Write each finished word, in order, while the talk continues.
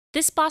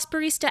This Boss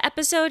Barista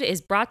episode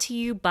is brought to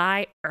you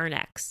by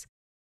Ernex.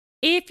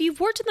 If you've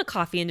worked in the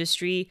coffee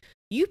industry,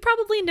 you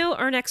probably know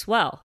Ernex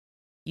well.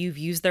 You've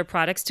used their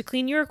products to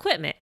clean your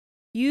equipment.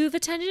 You've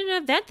attended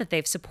an event that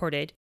they've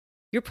supported.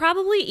 You're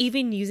probably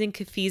even using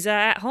Cafiza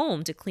at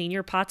home to clean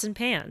your pots and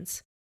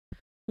pans.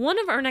 One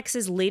of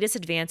Ernex's latest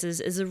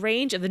advances is a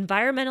range of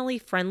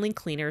environmentally friendly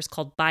cleaners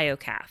called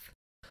BioCaf.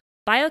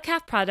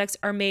 BioCaf products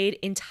are made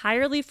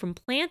entirely from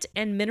plant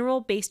and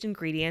mineral-based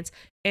ingredients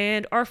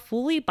and are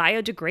fully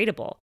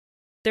biodegradable.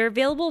 They're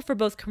available for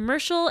both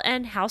commercial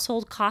and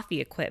household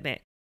coffee equipment,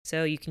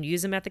 so you can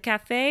use them at the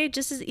cafe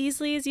just as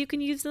easily as you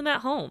can use them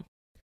at home.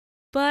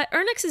 But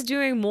Ernex is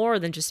doing more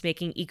than just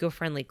making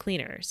eco-friendly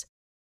cleaners.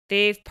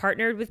 They've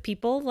partnered with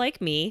people like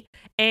me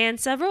and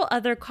several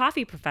other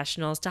coffee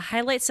professionals to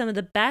highlight some of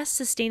the best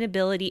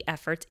sustainability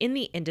efforts in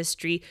the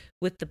industry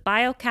with the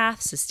BioCaf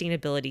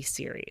Sustainability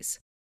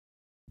Series.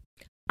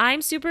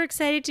 I'm super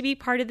excited to be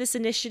part of this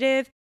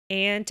initiative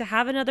and to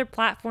have another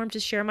platform to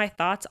share my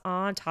thoughts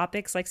on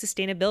topics like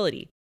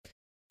sustainability.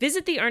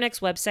 Visit the Ernex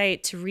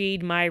website to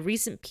read my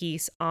recent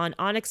piece on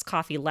Onyx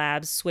Coffee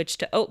Lab's switch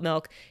to oat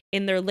milk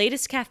in their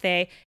latest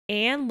cafe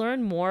and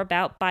learn more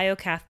about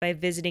BioCaf by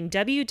visiting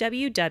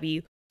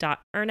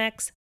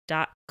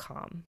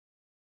www.ernex.com.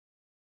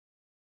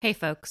 Hey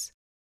folks,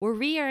 we're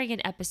re-airing an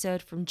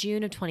episode from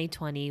June of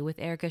 2020 with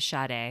Erica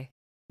Chadé.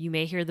 You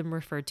may hear them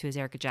referred to as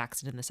Erica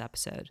Jackson in this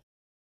episode.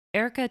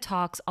 Erica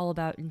talks all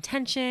about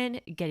intention,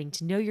 getting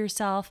to know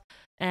yourself,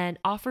 and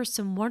offers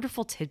some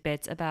wonderful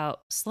tidbits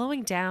about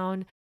slowing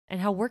down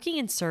and how working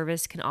in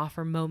service can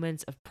offer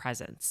moments of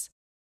presence.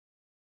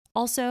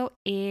 Also,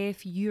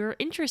 if you're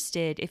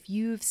interested, if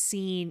you've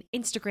seen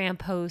Instagram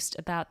posts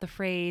about the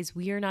phrase,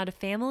 "We are not a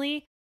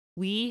family,"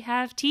 we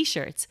have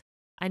t-shirts.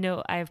 I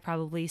know I've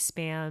probably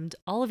spammed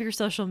all of your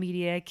social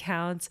media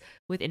accounts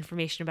with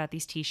information about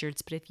these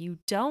t-shirts, but if you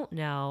don't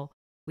know,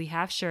 we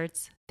have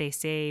shirts. They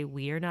say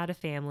 "We are not a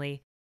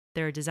family."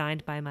 They're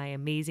designed by my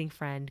amazing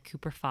friend,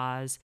 Cooper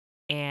Foz,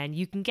 and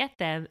you can get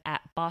them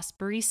at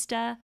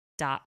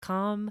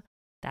bossbarista.com.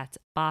 That's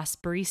Boss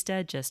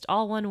Barista, just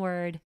all one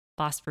word,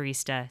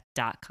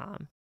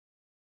 bossbarista.com.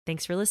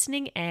 Thanks for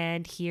listening,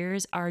 and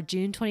here's our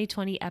June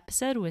 2020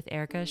 episode with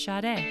Erica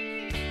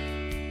Chadé.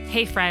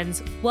 Hey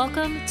friends,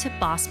 welcome to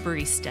Boss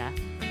Barista,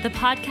 the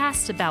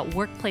podcast about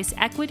workplace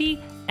equity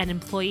and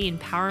employee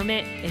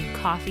empowerment in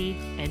coffee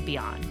and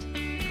beyond.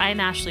 I'm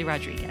Ashley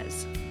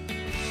Rodriguez.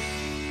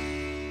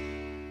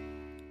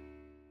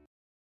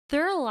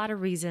 There are a lot of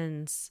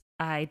reasons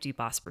I do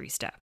Boss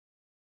Barista,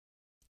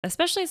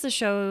 especially as the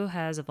show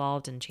has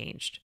evolved and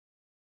changed.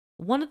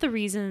 One of the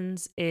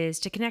reasons is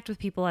to connect with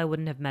people I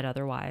wouldn't have met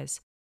otherwise.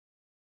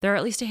 There are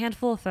at least a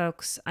handful of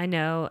folks I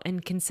know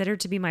and consider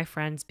to be my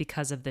friends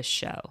because of this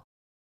show,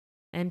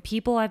 and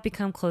people I've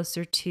become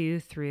closer to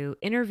through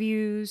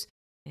interviews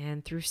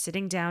and through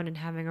sitting down and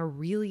having a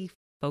really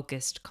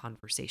focused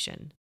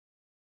conversation.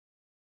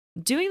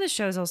 Doing the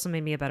show has also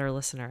made me a better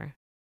listener.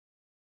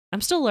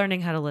 I'm still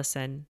learning how to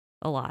listen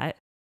a lot,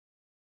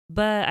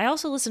 but I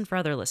also listen for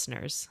other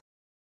listeners.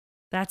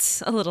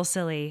 That's a little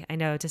silly, I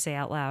know, to say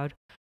out loud,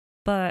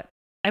 but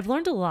I've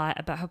learned a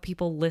lot about how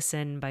people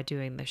listen by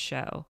doing this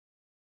show.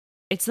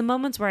 It's the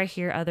moments where I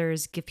hear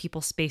others give people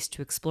space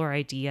to explore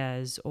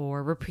ideas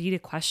or repeat a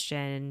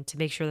question to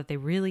make sure that they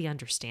really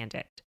understand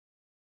it.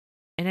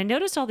 And I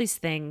noticed all these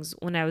things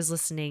when I was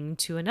listening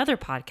to another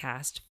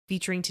podcast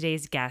featuring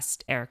today's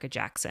guest, Erica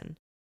Jackson.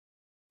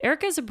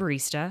 Erica is a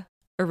barista,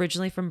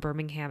 originally from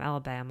Birmingham,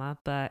 Alabama,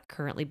 but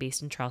currently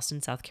based in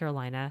Charleston, South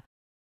Carolina.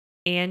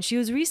 And she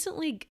was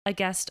recently a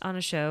guest on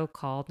a show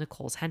called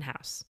Nicole's Hen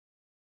House.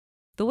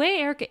 The way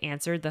Erica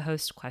answered the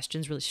host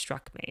questions really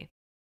struck me.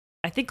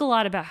 I think a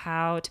lot about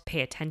how to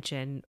pay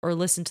attention or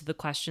listen to the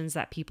questions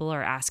that people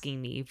are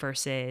asking me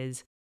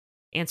versus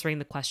answering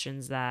the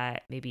questions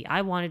that maybe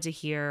I wanted to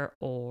hear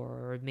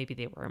or maybe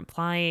they were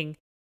implying.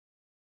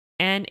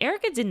 And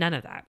Erica did none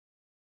of that.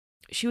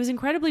 She was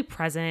incredibly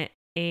present,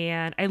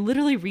 and I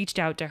literally reached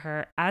out to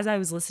her as I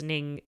was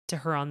listening to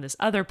her on this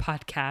other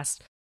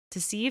podcast to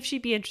see if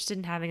she'd be interested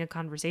in having a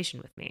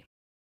conversation with me.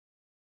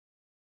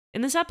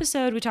 In this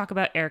episode, we talk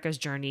about Erica's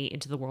journey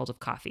into the world of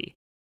coffee,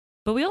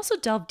 but we also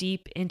delve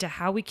deep into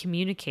how we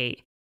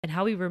communicate and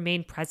how we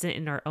remain present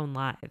in our own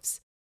lives.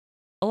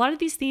 A lot of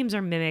these themes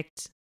are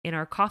mimicked in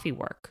our coffee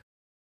work.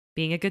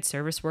 Being a good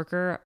service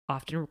worker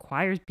often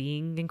requires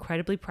being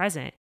incredibly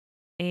present,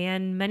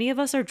 and many of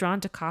us are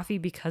drawn to coffee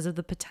because of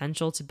the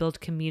potential to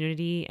build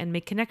community and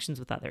make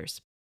connections with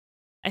others.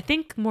 I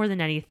think more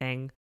than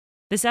anything,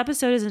 this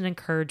episode is an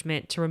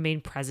encouragement to remain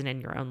present in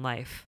your own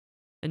life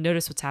and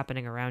notice what's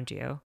happening around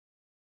you.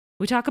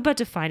 We talk about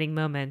defining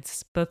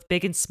moments, both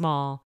big and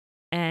small,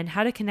 and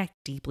how to connect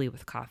deeply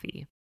with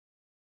coffee.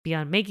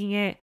 Beyond making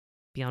it,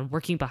 beyond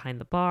working behind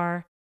the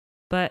bar,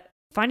 but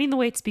finding the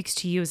way it speaks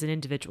to you as an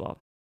individual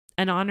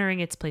and honoring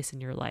its place in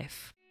your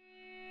life.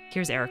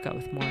 Here's Erica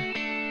with more.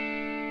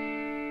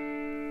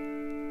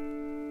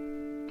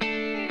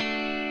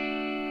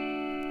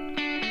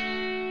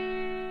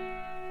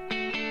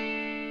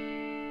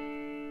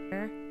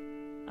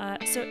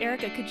 So,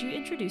 Erica, could you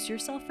introduce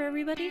yourself for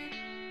everybody?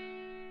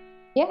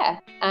 Yeah,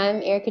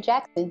 I'm Erica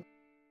Jackson.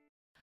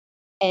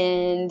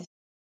 And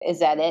is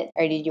that it?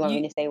 Or did you want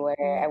You me to say where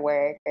w- I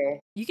work or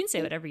you can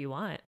say whatever you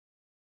want.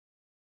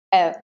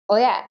 oh well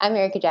yeah, I'm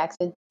Erica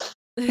Jackson.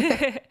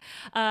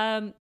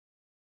 um,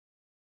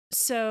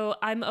 so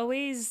I'm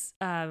always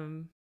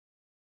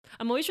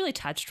really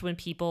touched when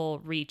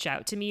people reach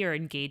out to me or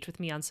engage with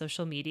me on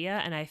social media,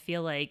 and I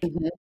feel like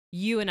Hmm.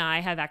 you and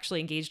I have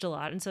actually engaged a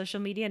lot in social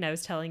media. And I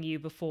was telling you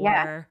Yeah.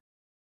 before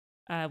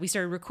we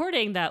started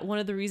recording that one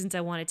of the reasons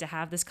I wanted to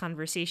have this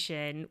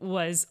conversation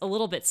was a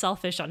little bit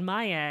selfish on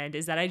my end,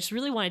 is that I just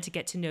really wanted to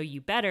get to know you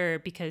better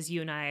because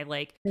you and I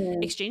like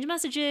exchange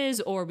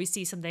messages or we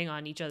see something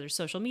on each other's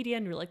social media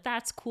and we're like,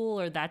 that's cool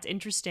or that's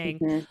interesting.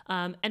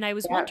 Mm-hmm. And I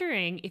was Yeah.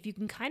 wondering if you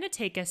can kind of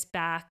take us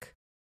back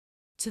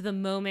to the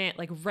moment,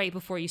 like right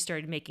before you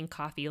started making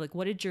coffee. Like,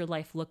 what did your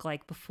life look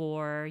like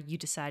before you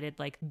decided,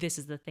 like, this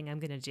is the thing I'm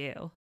going to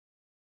do?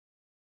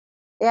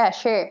 Yeah,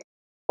 sure.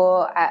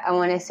 Well, I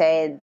want to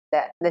say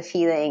that the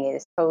feeling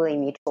is totally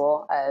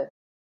mutual of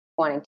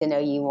wanting to know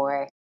you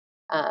more.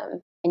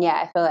 And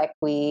yeah, I feel like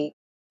we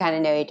kind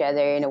of know each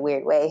other in a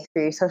weird way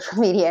through social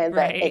media,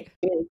 but it's Right.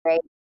 really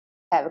great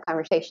to have a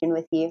conversation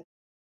with you.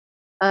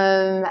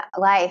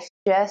 Life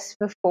just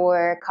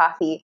before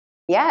coffee.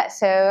 Yeah,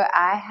 so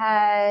I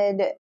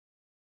had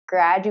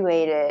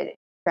graduated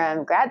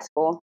from grad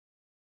school.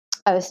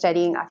 I was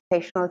studying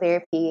occupational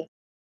therapy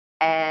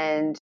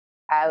and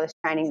I was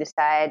trying to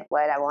decide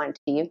what I wanted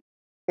to do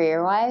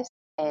career wise.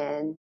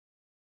 And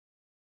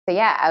so,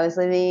 yeah, I was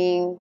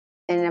living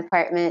in an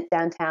apartment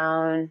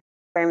downtown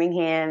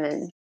Birmingham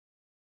and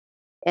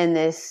in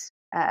this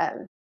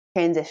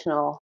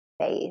transitional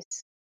phase.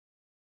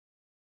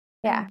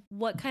 Yeah. And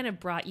what kind of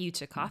brought you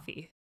to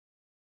coffee?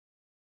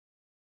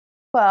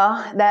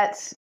 Well,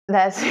 that's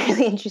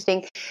really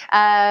interesting.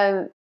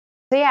 Um,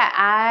 so yeah,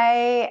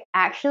 I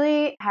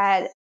actually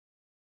had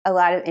a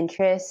lot of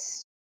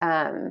interest.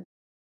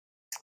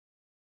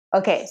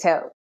 Okay,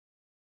 so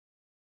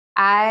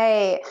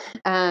I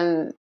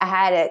I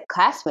had a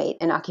classmate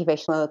in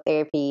occupational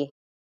therapy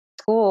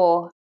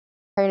school.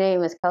 Her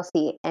name was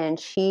Kelsey, and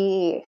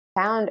she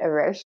found a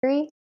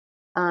roastery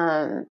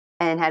and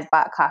had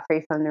bought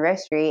coffee from the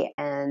roastery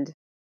and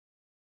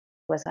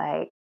was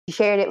like, she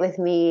shared it with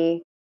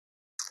me,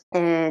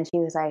 and she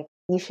was like,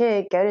 "You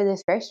should go to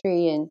this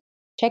roastery and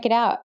check it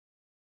out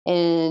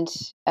and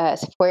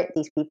support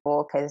these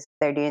people because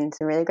they're doing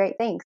some really great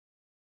things."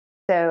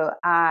 So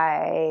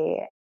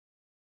by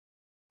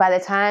the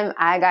time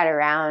I got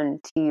around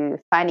to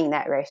finding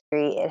that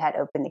roastery, it had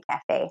opened a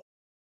cafe,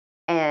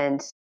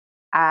 and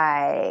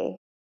I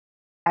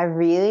I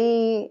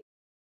really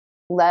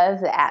love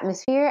the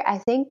atmosphere. I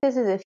think this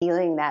is a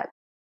feeling that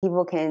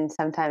people can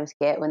sometimes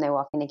get when they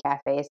walk into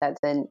cafes. That's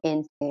an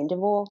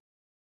intangible.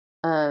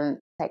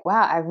 Like,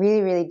 wow, I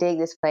really, really dig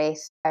this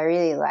place. I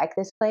really like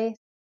this place.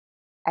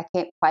 I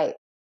can't quite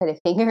put a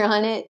finger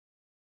on it,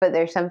 but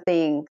there's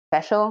something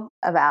special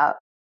about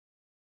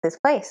this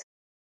place.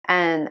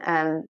 And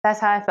that's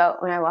how I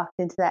felt when I walked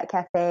into that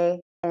cafe.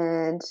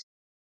 Um,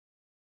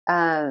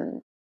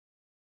 and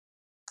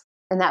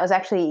that was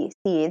actually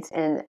Seeds.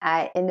 And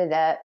I ended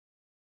up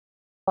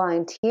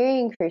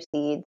volunteering for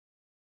Seeds.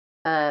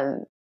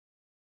 Um,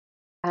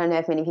 I don't know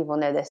if many people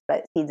know this,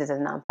 but Seeds is a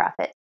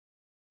nonprofit.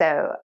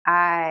 So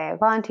I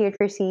volunteered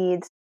for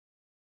Seeds.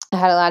 I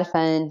had a lot of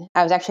fun.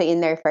 I was actually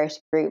in their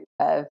first group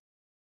of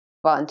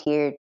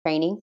volunteer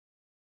training.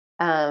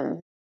 Um,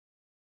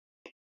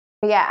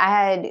 but yeah,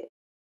 I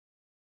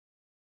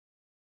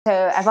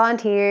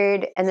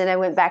volunteered and then I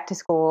went back to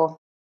school.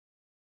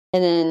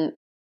 And then,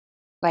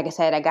 like I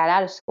said, I got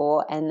out of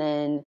school and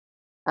then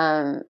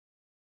um,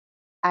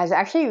 I was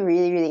actually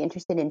really, really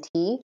interested in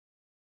tea.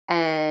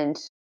 And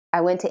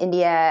I went to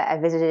India. I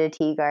visited a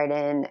tea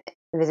garden,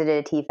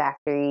 visited a tea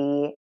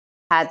factory,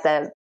 had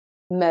the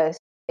most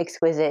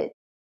exquisite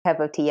cup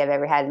of tea I've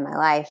ever had in my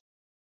life.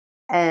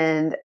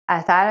 And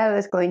I thought I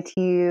was going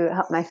to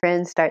help my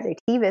friends start their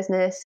tea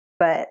business,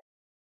 but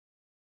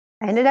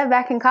I ended up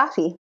back in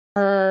coffee.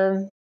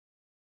 Um,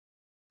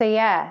 so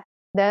yeah,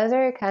 those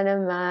are kind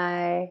of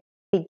my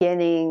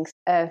beginnings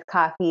of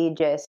coffee,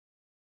 just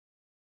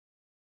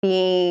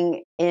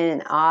being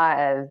in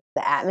awe of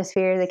the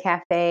atmosphere of the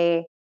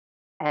cafe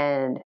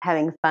and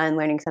having fun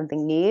learning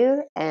something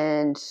new.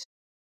 And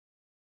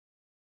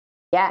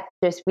yeah,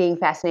 just being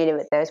fascinated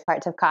with those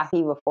parts of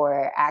coffee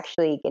before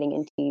actually getting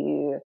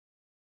into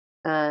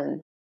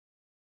um,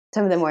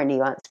 some of the more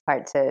nuanced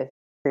parts of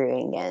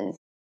brewing and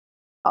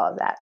all of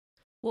that.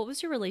 What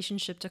was your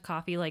relationship to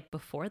coffee like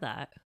before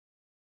that?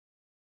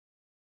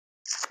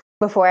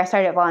 Before I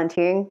started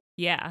volunteering,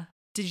 Yeah.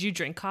 Did you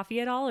drink coffee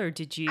at all, or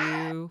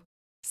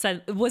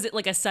was it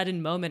like a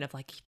sudden moment of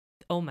like,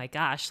 oh my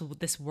gosh,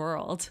 this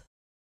world?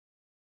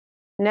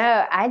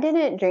 no, I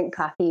didn't drink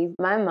coffee.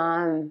 My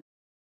mom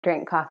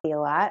drank coffee a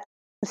lot.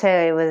 So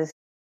it was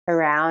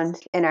around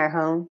in our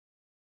home.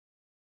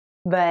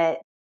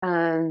 But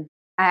I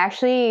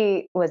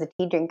actually was a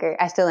tea drinker.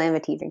 I still am a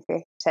tea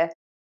drinker. So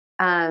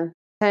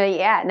So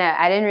yeah, no,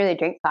 I didn't really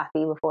drink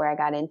coffee before I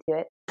got into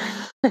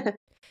it.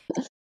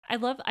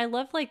 I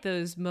love like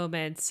those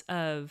moments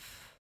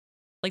of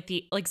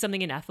like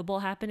something ineffable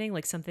happening,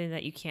 like something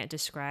that you can't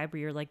describe where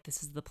you're like,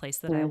 this is the place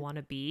that I Mm. want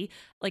to be.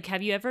 Like,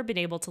 have you ever been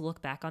able to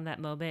look back on that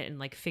moment and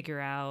like figure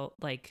out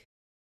like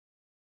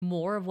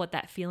more of what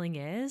that feeling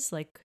is?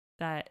 Like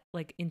that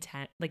like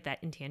intent like that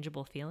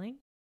intangible feeling?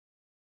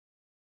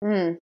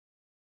 Mm.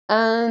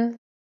 Um,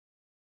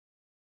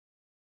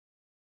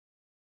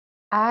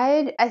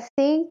 I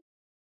think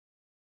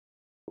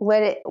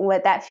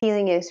what that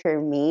feeling is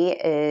for me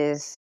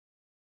is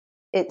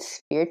it's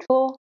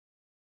spiritual,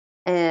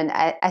 and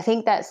I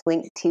think that's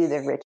linked to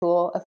the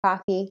ritual of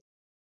coffee,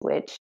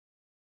 which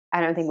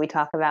I don't think we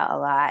talk about a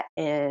lot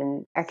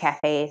in our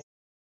cafes.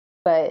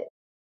 But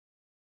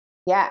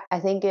yeah, I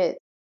think it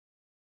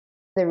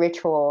the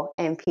ritual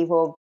and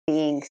people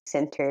being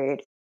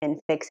centered and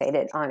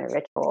fixated on a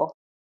ritual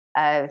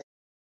of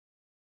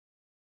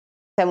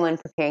someone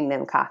preparing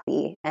them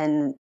coffee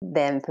and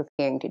them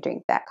preparing to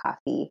drink that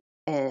coffee,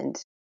 and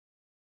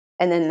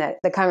then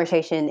the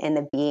conversation and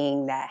the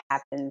being that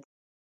happens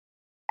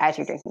as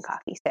you're drinking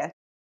coffee. So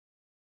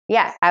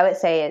yeah, I would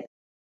say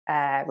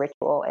it's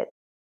ritual, it's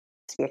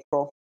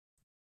spiritual.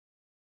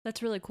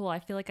 That's really cool. I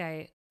feel like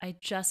I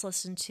just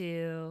listened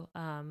to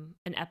an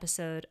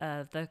episode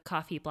of the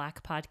Coffee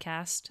Black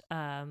podcast.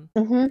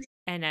 Hmm.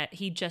 And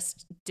he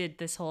just did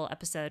this whole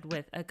episode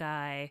with a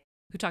guy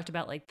who talked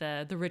about like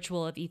the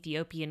ritual of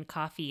Ethiopian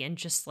coffee and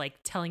just like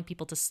telling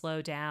people to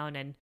slow down,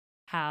 and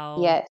how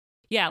Yes.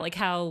 yeah, like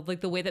how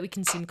like the way that we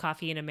consume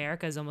coffee in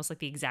America is almost like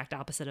the exact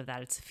opposite of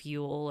that. It's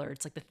fuel, or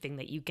it's like the thing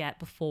that you get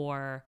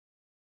before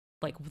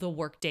like the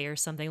workday or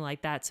something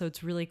like that. So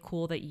it's really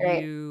cool that Right.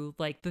 you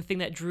like the thing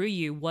that drew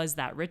you was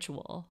that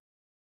ritual.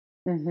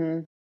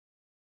 Hmm.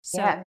 So,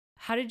 Yeah.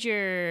 how did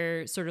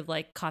your sort of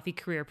like coffee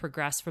career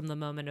progress from the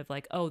moment of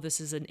like, oh, this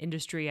is an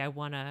industry I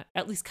want to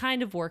at least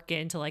kind of work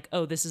in, to like,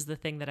 oh, this is the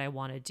thing that I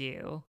want to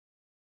do?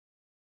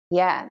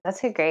 Yeah,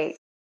 that's a great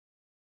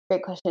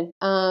question.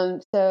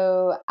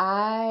 So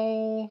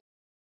I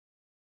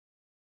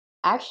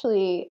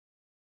actually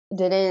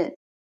didn't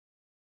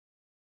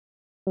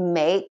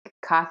make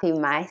coffee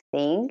my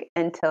thing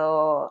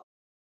until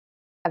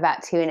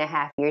about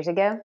 2.5 years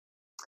ago.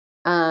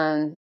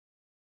 Um,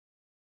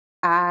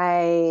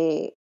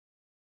 I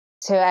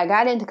so I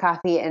got into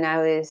coffee and I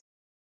was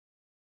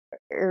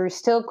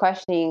still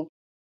questioning,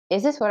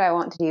 is this what I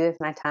want to do with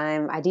my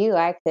time? I do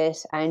like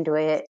this, I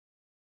enjoy it.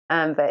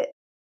 But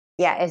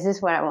yeah, is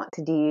this what I want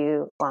to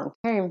do long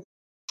term?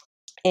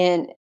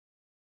 And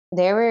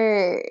there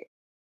were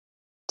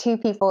two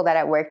people that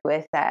I worked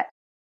with that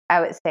I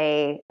would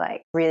say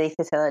like really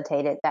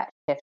facilitated that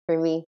shift for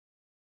me.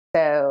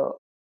 So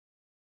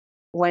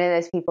one of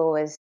those people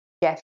was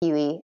Jeff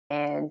Huey,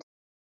 and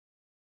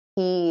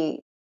he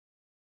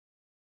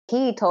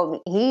he told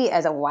me, he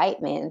as a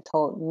white man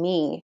told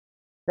me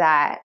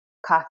that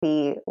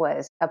coffee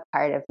was a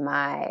part of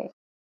my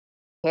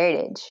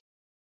heritage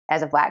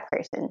as a black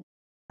person.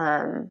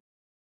 Um,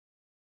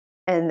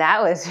 and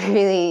that was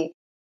really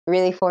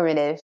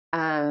formative.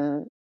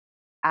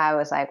 I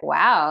was like,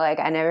 wow, like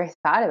I never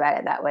thought about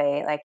it that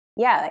way. Like,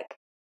 yeah, like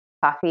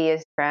coffee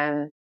is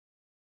from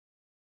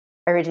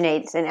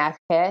originates in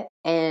Africa,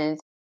 and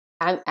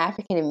I'm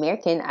African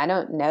American. I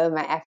don't know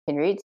my African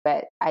roots,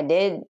 but I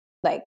did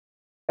like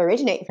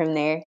originate from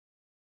there.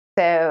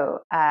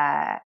 So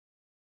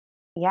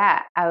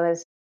yeah,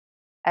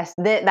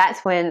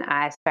 that's when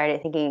I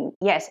started thinking,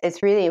 yes,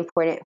 it's really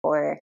important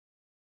for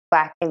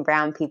Black and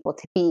Brown people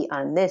to be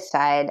on this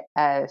side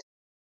of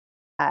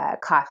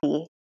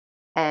coffee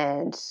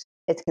and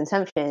its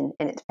consumption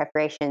and its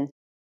preparation.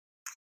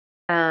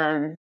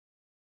 Um,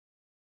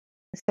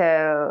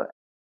 so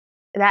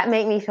that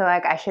made me feel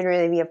like I should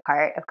really be a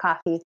part of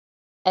coffee.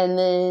 And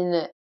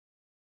then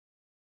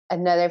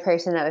another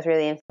person that was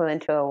really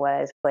influential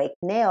was Blake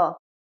Nail.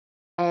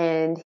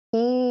 And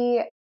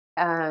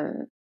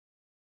um,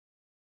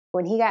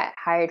 when he got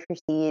hired for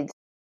Seeds,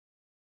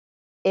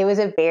 it was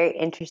a very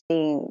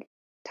interesting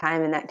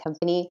time in that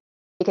company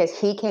because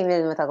he came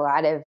in with a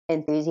lot of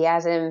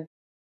enthusiasm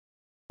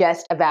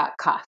just about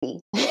coffee.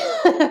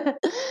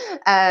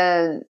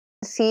 um,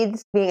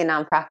 Seeds being a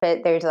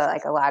nonprofit, there's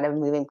like a lot of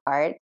moving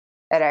parts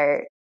that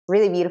are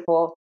really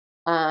beautiful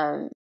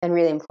and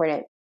really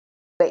important.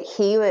 But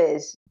he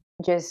was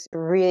just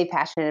really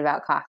passionate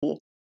about coffee,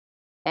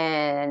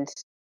 and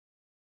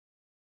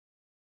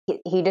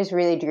he just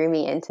really drew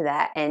me into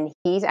that. And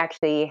he's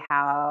actually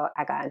how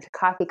I got into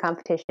coffee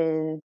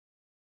competitions,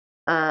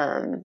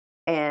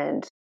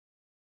 and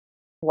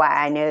why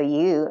I know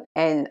you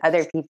and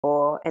other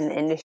people in the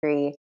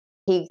industry.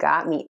 He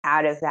got me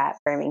out of that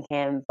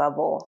Birmingham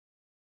bubble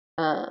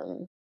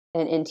um,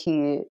 and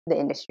into the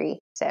industry.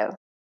 So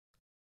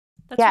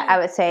That's yeah, I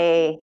really would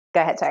say,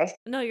 go ahead, sorry.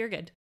 no, you're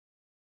good.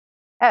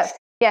 Oh,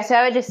 yeah. So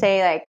I would just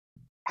say, like,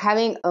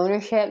 having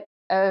ownership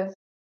of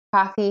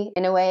coffee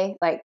in a way,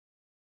 like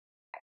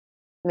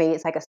maybe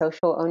it's like a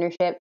social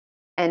ownership,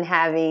 and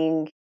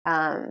having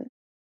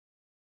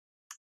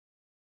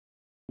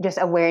just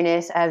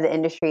awareness of the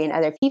industry and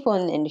other people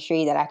in the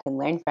industry that I can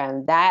learn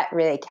from, that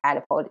really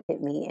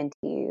catapulted me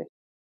into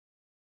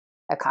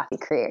a coffee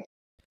career.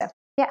 So,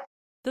 yeah.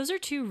 Those are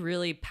two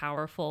really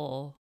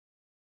powerful,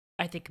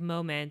 I think,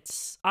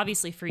 moments,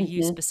 obviously for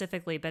you Hmm.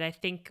 specifically, but I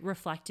think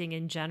reflecting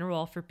in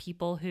general for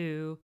people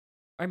who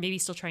are maybe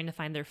still trying to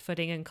find their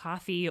footing in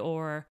coffee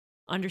or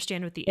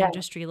understand what the Yeah.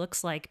 industry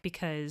looks like.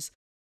 Because,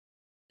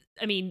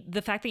 I mean,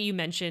 the fact that you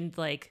mentioned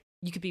like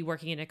you could be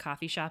working in a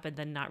coffee shop and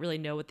then not really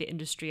know what the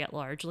industry at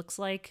large looks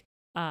like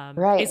is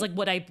Right. like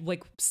what I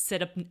like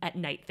sit up at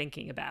night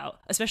thinking about,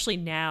 especially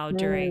now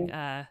during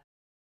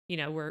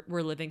Mm-hmm.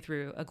 we're living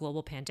through a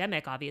global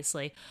pandemic,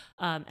 obviously,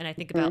 and I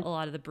think about a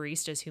lot of the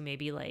baristas who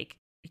maybe like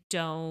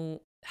don't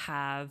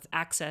have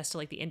access to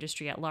like the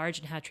industry at large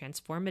and how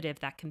transformative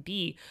that can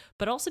be,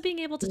 but also being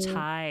able to Mm-hmm.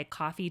 tie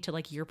coffee to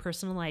like your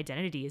personal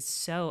identity is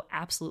so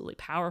absolutely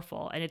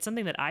powerful, and it's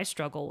something that I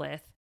struggle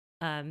with,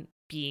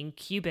 being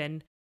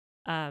Cuban.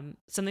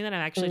 Something that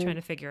I'm actually trying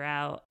to figure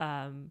out,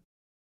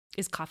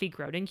 is coffee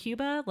grown in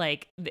Cuba?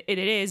 Like it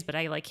is, but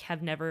I like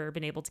have never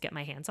been able to get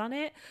my hands on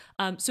it.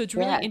 So it's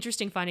really Yeah.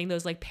 interesting finding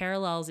those like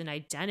parallels in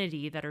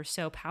identity that are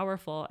so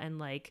powerful. And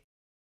like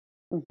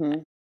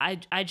Hmm.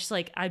 I just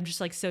like I'm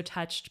just like so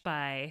touched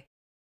by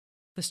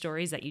the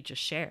stories that you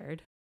just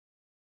shared.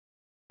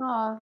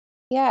 Oh,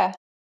 yeah.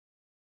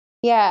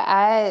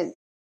 Yeah.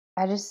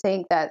 I just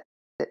think that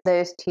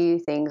those two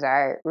things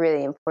are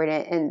really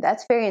important. And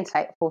that's very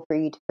insightful for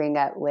you to bring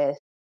up with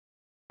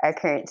our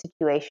current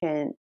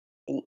situation.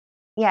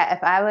 Yeah.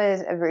 If I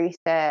was a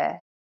barista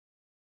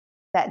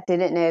that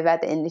didn't know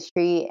about the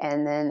industry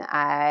and then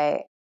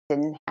I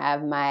didn't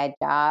have my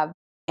job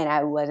and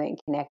I wasn't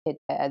connected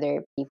to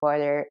other people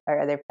or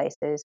other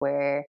places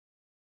where,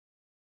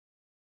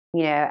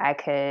 I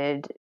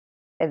could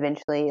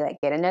eventually like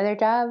get another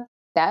job,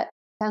 that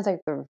sounds like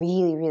a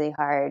really, really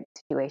hard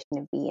situation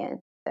to be in.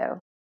 So,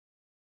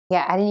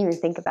 yeah, I didn't even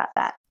think about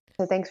that.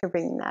 So, thanks for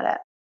bringing that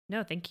up.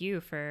 No, thank you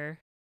for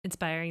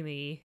inspiring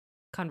the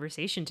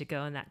conversation to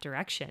go in that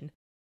direction.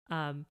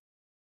 Um,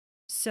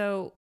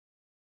 so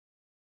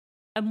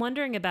I'm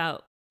wondering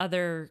about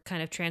other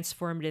kind of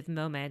transformative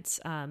moments.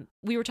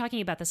 We were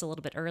talking about this a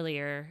little bit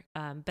earlier,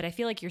 but I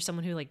feel like you're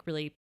someone who like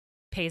really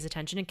pays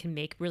attention and can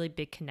make really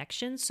big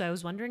connections. So I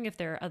was wondering if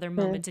there are other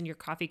Hmm. moments in your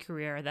coffee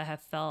career that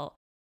have felt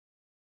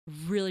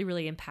really,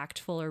 really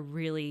impactful or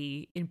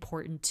really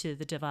important to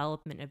the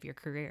development of your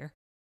career.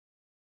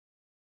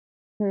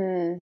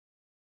 Hmm.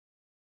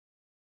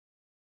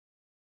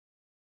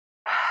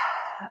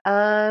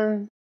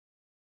 um,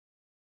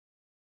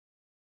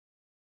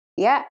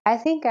 yeah, I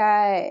think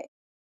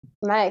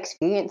my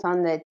experience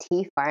on the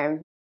tea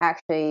farm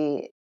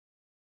actually,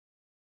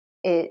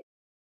 it,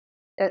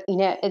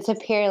 it's a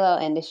parallel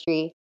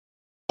industry.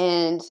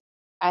 And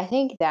I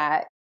think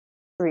that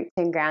roots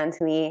and grounds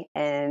me.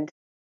 And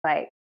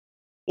like,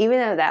 even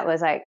though that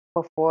was like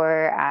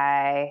before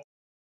I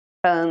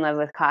fell in love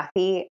with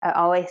coffee, I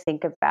always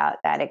think about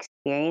that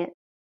experience.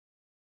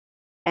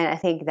 And I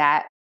think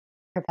that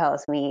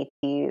propels me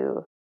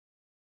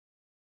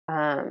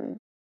um,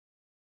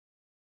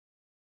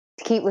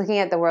 to keep looking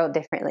at the world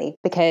differently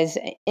because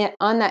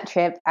on that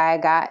trip, I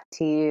got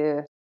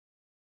to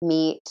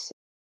meet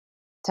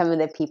some of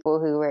the people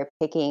who were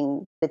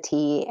picking the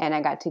tea and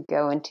I got to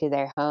go into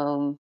their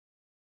home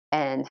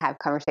and have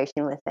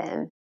conversation with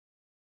them.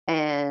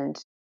 And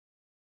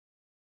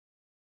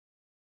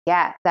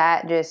yeah,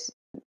 that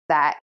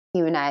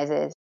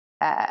humanizes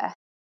uh,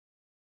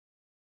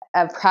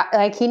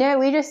 like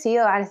we just see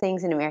a lot of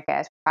things in America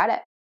as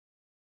product,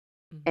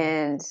 Mm-hmm.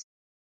 and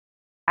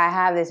I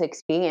have this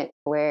experience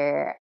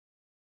where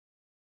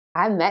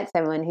I met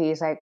someone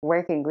who's like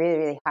working really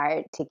really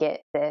hard to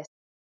get this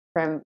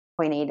from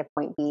point A to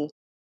point B.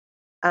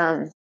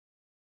 Um,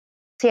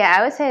 so yeah,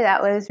 I would say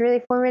that was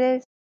really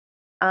formative.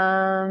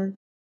 Um,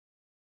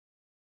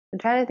 I'm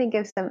trying to think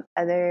of some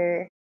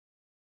other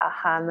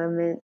aha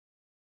moments.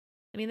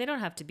 I mean, they don't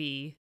have to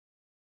be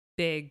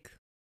big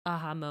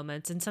aha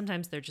moments, and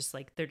sometimes they're just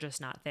like they're just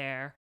not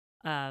there.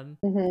 Um,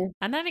 Hmm.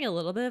 I'm having a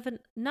little bit of an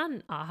not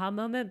an aha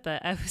moment,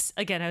 but I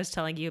was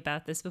telling you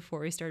about this before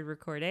we started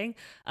recording.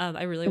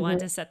 I really wanted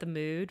Hmm. to set the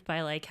mood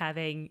by like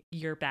having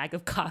your bag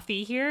of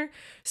coffee here.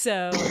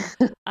 So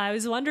I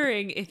was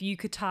wondering if you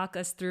could talk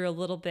us through a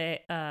little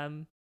bit,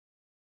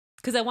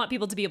 because I want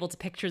people to be able to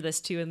picture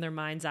this too in their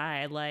mind's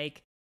eye.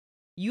 Like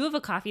you have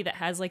a coffee that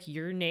has like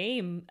your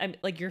name,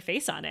 like your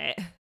face on it.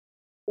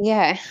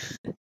 Yeah,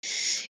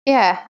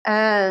 yeah,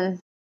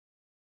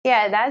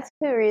 yeah. That's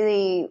a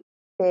really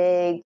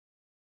big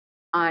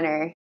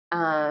honor.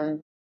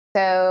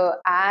 So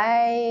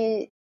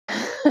I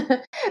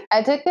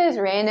I took this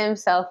random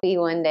selfie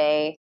one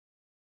day,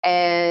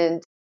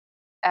 and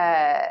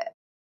uh,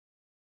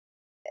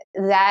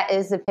 that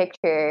is the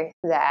picture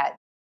that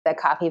the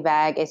coffee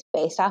bag is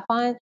based off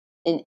on.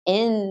 And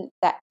in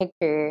that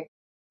picture,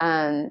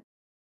 um,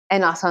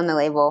 and also on the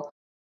label,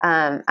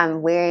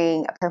 I'm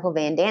wearing a purple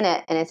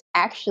bandana, and it's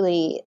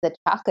actually the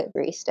chocolate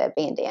barista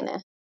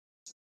bandana.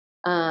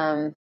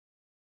 Um,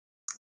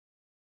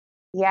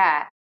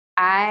 yeah,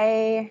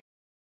 I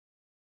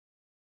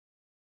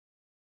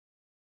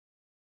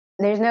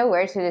there's no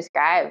words to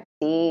describe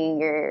seeing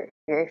your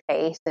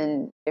face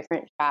in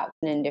different shops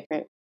and in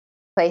different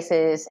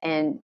places,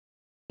 and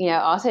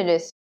also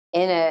just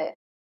in a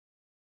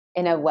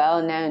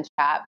well-known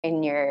shop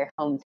in your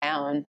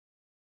hometown.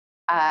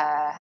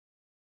 uh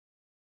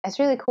it's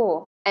really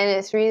cool, and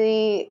it's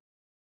really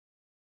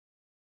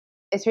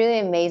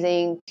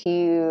amazing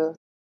to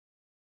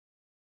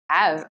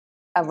have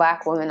a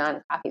black woman on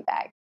a coffee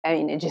bag. I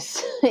mean, it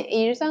just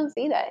you just don't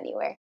see that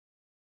anywhere.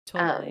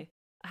 um Totally.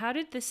 How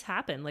did this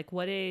happen? Like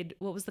what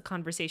was the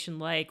conversation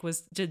like?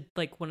 Did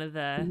like one of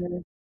the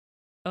mhm.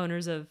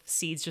 owners of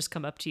Seeds just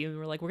come up to you and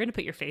were like, "We're going to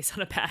put your face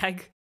on a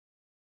bag"?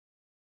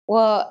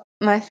 Well,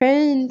 my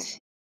friend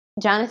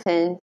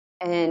Jonathan,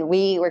 and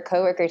we were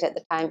coworkers at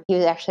the time. He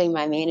was actually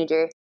my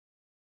manager,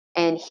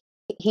 and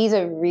he's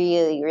a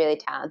really, really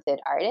talented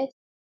artist.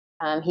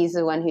 He's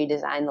the one who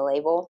designed the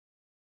label.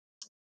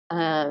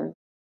 Um,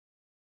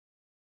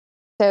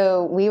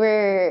 so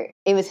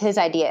it was his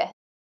idea.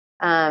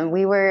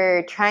 We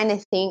were trying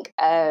to think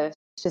of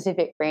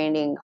specific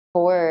branding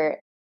for,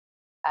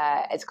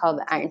 it's called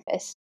the Iron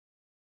Fist.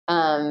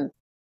 Um,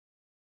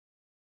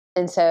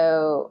 and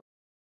so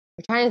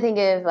we're trying to think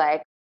of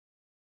like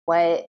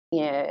what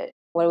do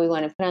we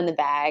want to put on the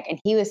bag? And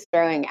he was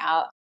throwing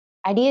out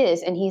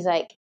ideas, and he's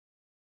like,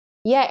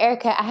 yeah,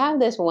 Erica, I have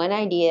this one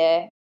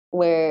idea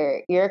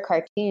where you're a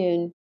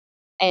cartoon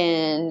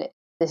and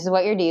this is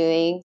what you're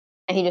doing.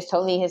 And he just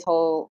told me his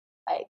whole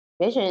like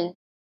vision.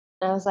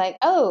 And I was like,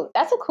 oh,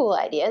 that's a cool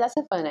idea. That's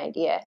a fun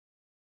idea.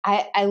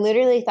 I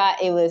literally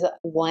thought it was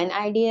one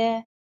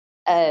idea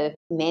of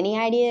many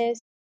ideas.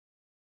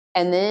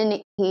 And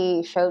then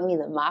he showed me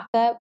the mock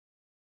up,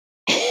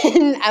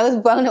 and I was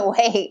blown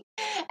away.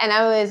 And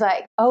I was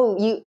like, oh,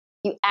 you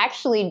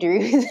actually drew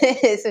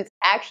this. It's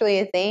actually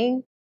a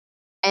thing.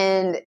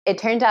 And it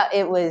turns out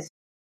it was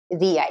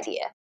the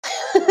idea.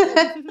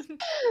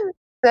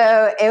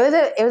 So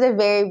it was a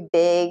very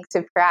big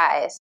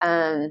surprise.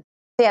 So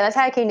yeah, that's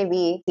how it came to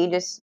be. He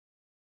just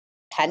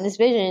had this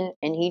vision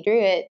and he drew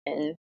it,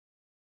 and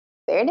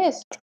there it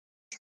is.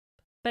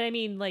 But I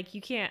mean, like,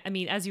 you can't, I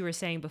mean, as you were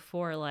saying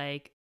before,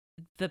 like,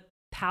 the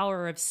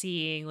power of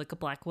seeing like a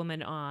black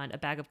woman on a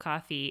bag of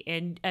coffee.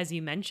 And as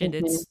you mentioned,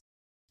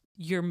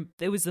 Hmm.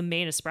 it was the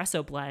main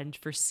espresso blend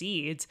for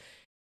Seeds.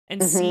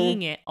 And Hmm.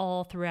 seeing it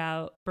all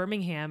throughout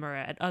Birmingham or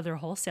at other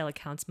wholesale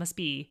accounts must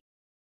be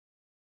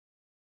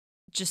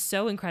just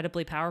so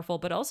incredibly powerful.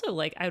 But also,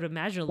 like, I would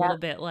imagine a little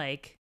Yep. bit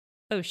like,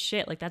 oh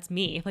shit, like, that's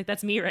me. Like,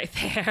 that's me right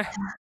there.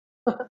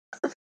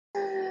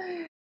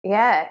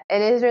 Yeah,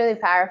 it is really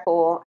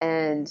powerful,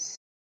 and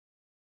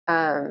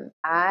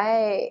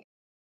I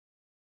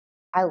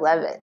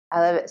love it. I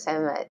love it so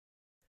much.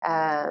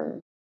 Um,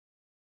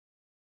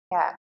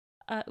 yeah.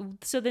 Uh,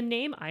 so the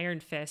name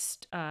Iron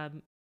Fist,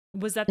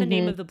 was that the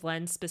name Hmm. of the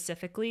blend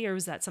specifically, or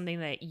was that something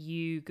that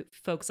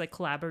folks like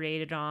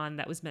collaborated on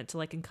that was meant to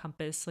like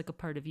encompass like a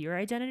part of your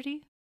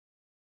identity?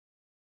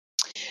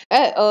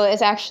 Oh,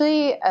 it's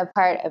actually a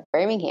part of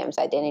Birmingham's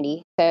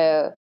identity.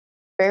 So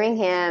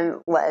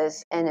Birmingham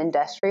was an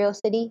industrial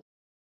city,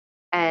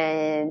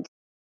 and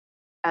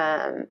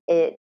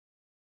it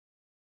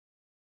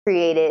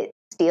created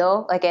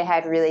steel. Like it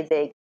had really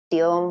big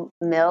steel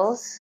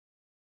mills,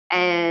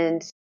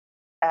 and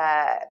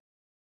uh,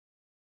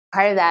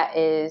 part of that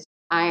is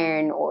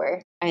iron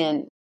ore.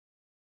 And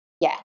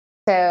yeah,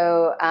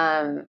 so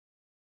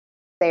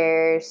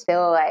there's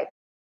still like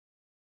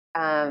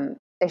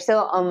there's still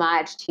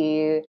homage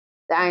to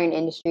the iron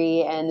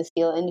industry and the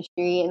steel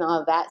industry and all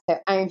of that. So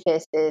Iron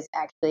Fist is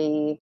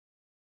actually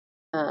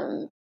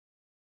um,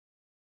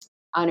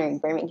 honoring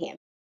Birmingham.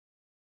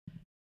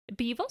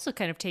 But you've also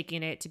kind of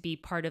taken it to be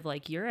part of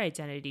like your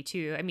identity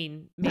too. I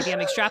mean, maybe I'm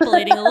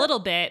extrapolating a little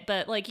bit,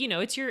 but like,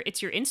 it's your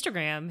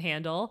Instagram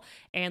handle,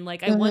 and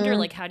like I wonder Hmm.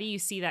 like how do you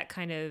see that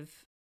kind of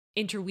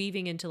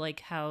interweaving into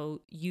like how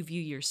you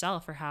view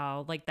yourself or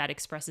how like that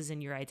expresses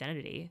in your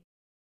identity?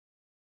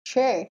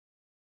 Sure.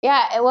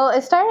 Yeah. Well,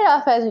 it started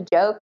off as a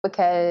joke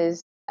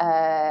because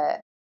uh,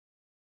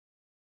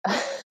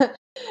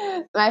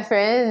 my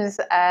friends,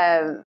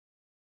 I'm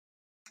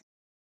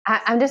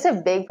just a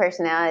big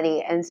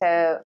personality. And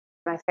so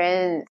my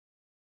friends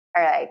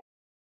are like,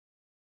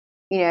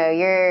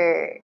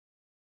 you're,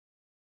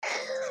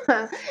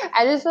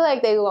 I just feel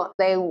like they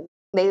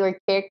were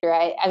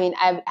characterized. I mean,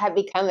 I've have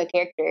become a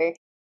character,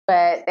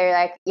 but they're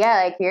like, yeah,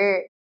 like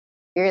you're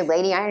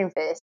Lady Iron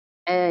Fist.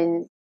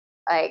 And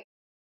like,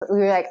 we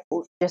were like,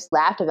 just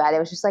laughed about it. It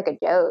was just like a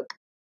joke.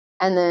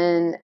 And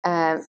then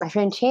my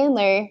friend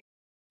Chandler,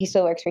 he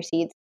still works for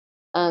Seeds.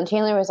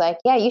 Chandler was like,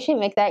 yeah, you should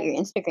make that your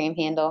Instagram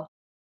handle.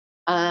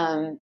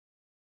 Um,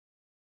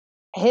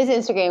 his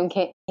Instagram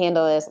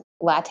handle is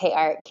Latte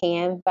Art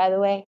Cam, by the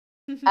way.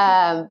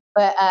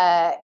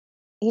 But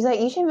he's like,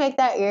 you should make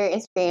that your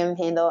Instagram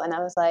handle. And I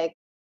was like,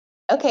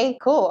 okay,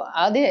 cool,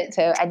 I'll do it.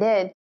 So I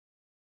did.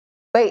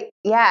 But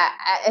yeah,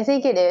 I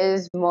think it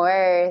is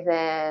more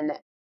than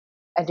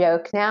a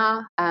joke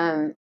now.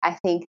 I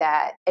think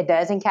that it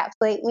does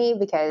encapsulate me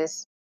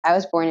because I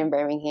was born in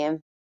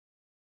Birmingham,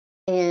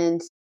 and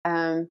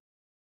um,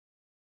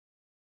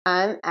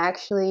 I'm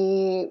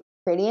actually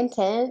pretty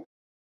intense.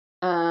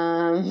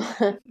 Um,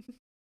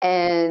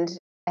 and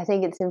I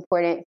think it's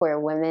important for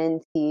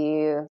women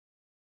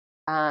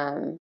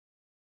um,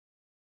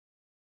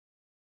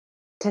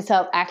 to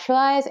self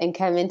actualize and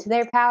come into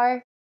their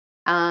power.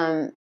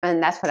 And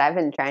that's what I've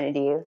been trying to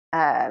do.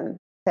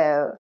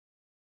 So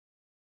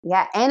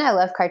yeah, and I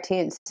love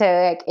cartoons. So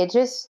like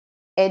it's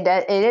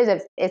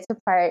a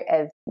part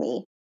of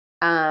me.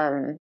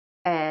 Um,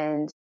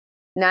 and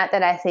not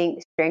that I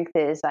think strength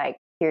is like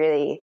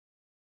purely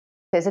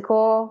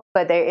physical,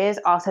 but there is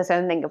also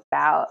something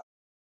about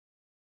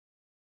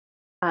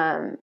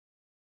um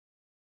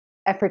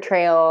a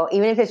portrayal,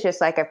 even if it's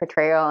just like a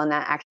portrayal in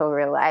that actual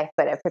real life,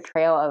 but a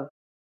portrayal of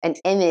an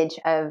image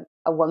of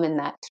a woman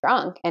that's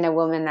strong and a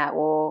woman that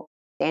will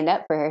stand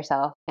up for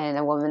herself and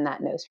a woman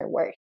that knows her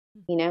worth,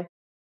 you know?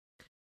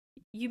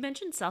 You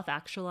mentioned self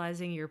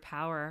actualizing your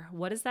power.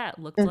 What has that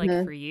looked like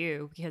Hmm. for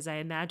you? Because I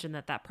imagine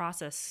that that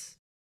process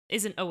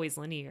isn't always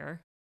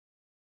linear.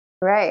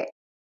 Right.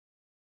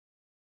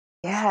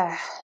 Yeah.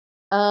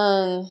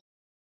 Um,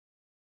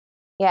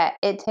 yeah,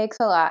 it takes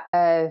a lot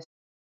of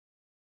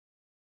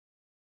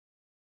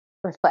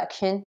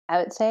reflection, I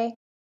would say.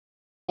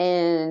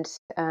 And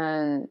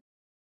um,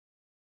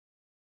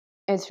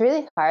 it's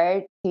really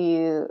hard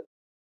to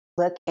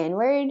look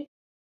inward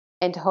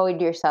and to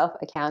hold yourself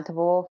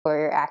accountable for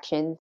your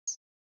actions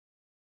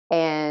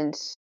and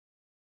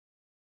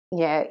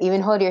yeah,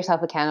 even hold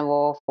yourself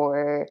accountable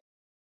for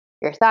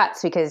your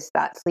thoughts because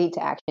thoughts lead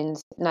to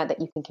actions. Not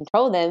that you can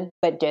control them,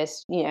 but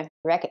just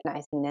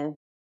recognizing them.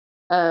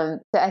 So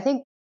I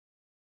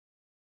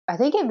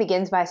think it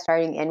begins by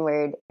starting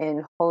inward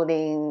and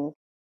holding.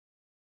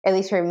 At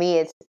least for me,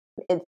 it's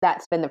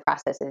that's been the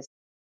process is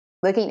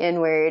looking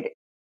inward,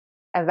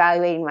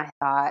 evaluating my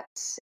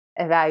thoughts,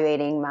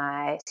 evaluating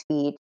my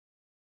speech,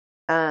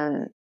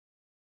 um,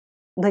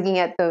 looking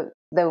at the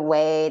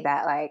way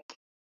that like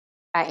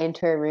I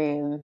enter a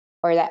room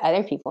or that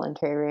other people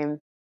enter a room,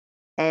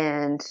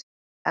 and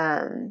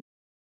um,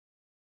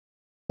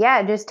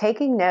 yeah, just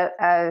taking note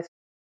of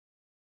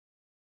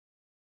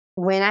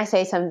when I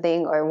say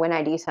something or when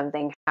I do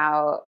something,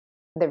 how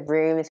the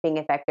room is being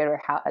affected or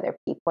how other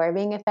people are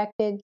being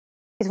affected.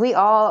 Because we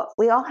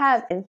all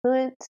have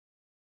influence.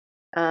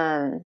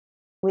 Um,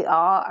 we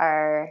all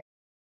are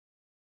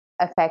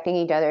affecting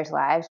each other's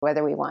lives,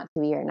 whether we want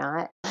to be or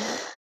not.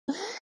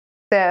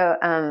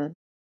 So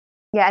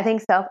yeah, I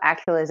think self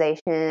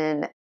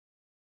actualization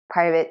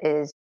part of it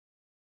is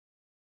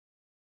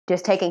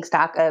just taking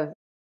stock of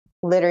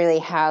literally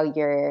how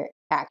your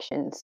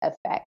actions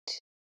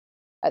affect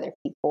other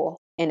people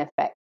and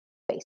affect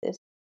spaces.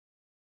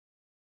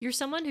 You're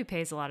someone who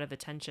pays a lot of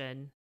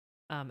attention.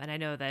 And I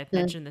know that I've Mm.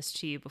 mentioned this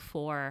to you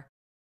before.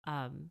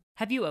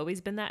 Have you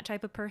always been that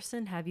type of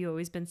person? Have you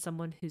always been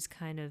someone who's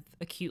kind of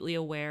acutely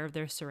aware of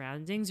their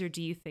surroundings? Or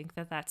do you think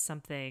that that's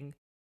something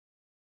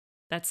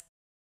that's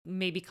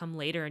maybe come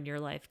later in your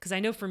life? Because I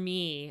know for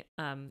me,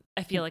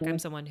 I feel like I'm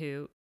Mhm. someone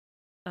who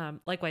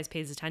likewise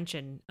pays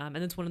attention. And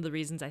that's one of the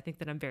reasons I think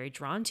that I'm very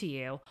drawn to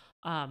you.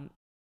 Um,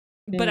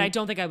 but I Mm.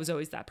 don't think I was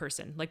always that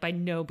person. Like, by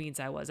no means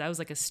I was. I was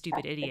like a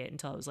stupid idiot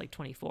until I was like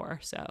 24.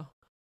 So.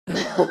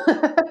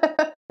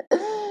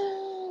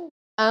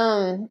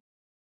 um,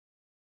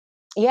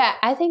 yeah,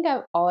 I think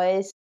I've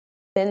always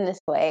been this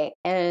way,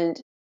 and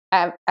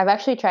I've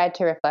actually tried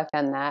to reflect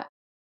on that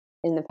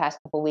in the past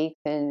couple weeks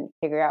and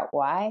figure out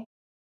why.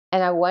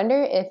 And I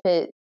wonder if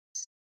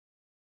it's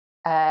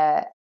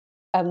uh,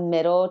 a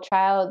middle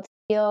child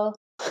skill.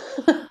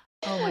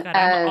 Oh my God,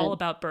 I'm all um,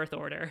 about birth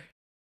order.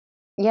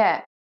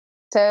 yeah,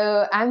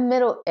 so I'm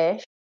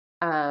middle-ish.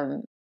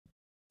 Um,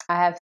 I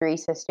have three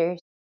sisters,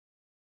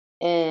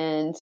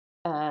 and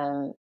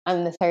I'm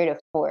the third of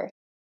four.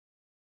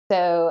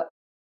 So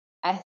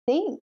I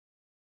think,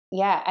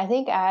 yeah, I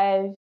think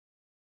I've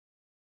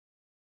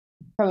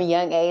from a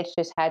young age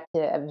just had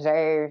to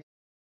observe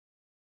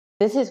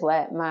this is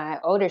what my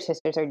older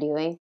sisters are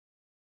doing,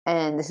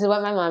 and this is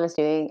what my mom is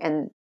doing,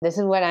 and this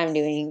is what I'm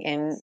doing,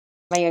 and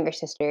my younger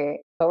sister,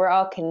 but we're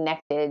all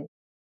connected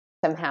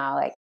somehow.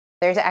 Like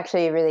there's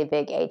actually a really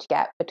big age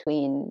gap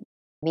between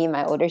me and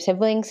my older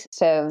siblings.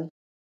 So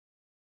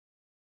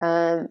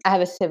I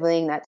have a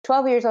sibling that's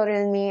 12 years older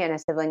than me and a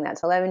sibling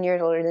that's 11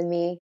 years older than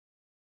me.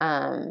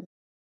 Um,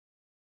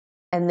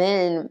 and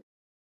then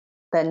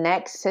the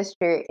next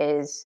sister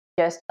is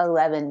just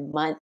 11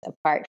 months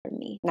apart from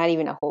me, not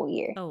even a whole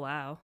year. Oh,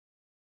 wow.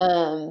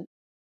 Um,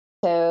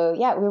 so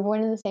yeah, we were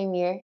born in the same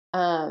year.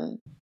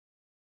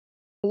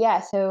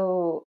 Yeah,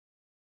 so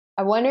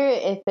I wonder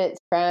if it's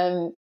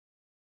from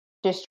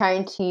just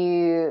trying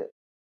to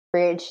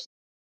bridge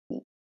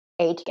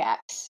age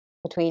gaps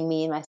between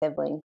me and my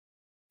sibling.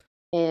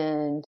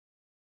 And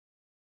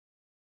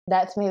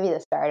that's maybe the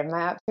start of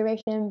my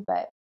observation.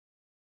 But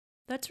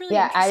That's really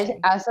yeah, interesting.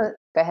 I also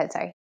go ahead,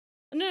 sorry.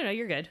 No, no,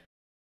 you're good.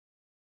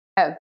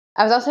 Oh,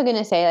 I was also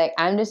gonna say like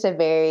I'm just a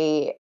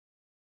very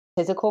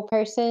physical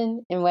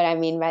person. And what I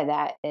mean by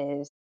that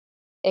is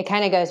it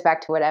kind of goes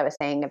back to what I was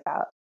saying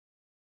about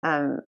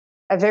um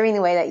observing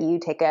the way that you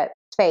take up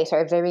space or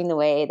observing the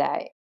way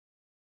that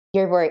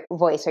your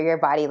voice or your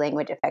body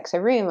language affects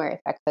a room or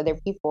affects other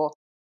people.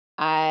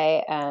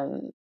 I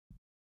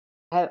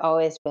have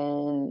always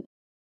been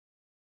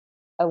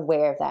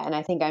aware of that, and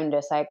I think I'm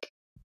just like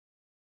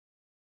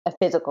a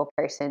physical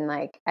person.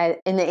 Like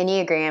in the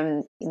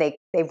Enneagram, they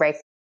break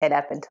it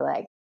up into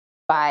like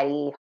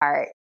body,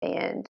 heart,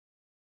 and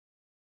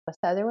what's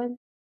the other one?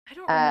 I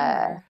don't Uh,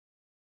 remember.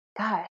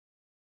 God,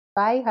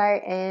 body,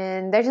 heart,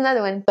 and there's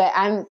another one, but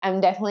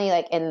I'm definitely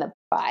like in the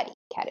body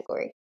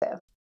category. So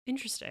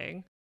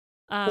Interesting.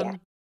 yeah.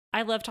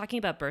 I love talking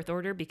about birth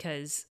order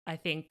because I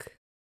think,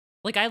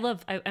 like, I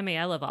love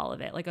all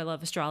of it. Like, I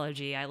love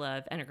astrology, I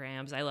love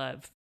enneagrams, I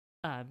love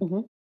um,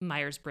 Hmm.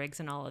 Myers Briggs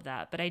and all of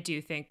that. But I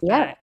do think Yeah.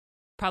 that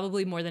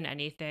probably more than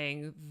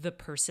anything, the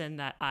person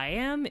that I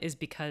am is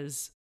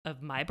because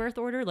of my birth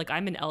order. Like,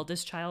 I'm an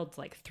eldest child,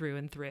 like, through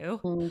and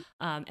through.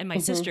 And my Mm-hmm.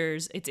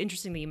 sisters, it's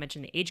interesting that you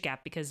mentioned the age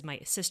gap because my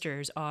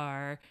sisters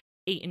are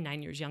 8 and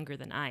 9 years younger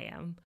than I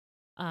am.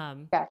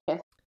 Um,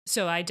 Gotcha.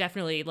 so I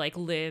definitely like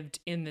lived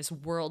in this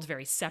world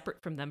very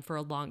separate from them for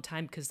a long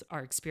time because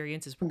our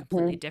experiences were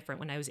completely Hmm. different.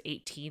 When I was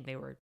 18, they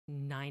were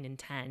 9 and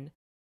 10.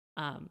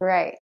 Um,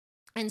 Right.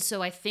 and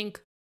so I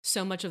think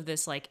so much of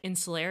this like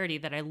insularity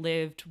that I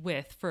lived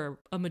with for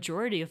a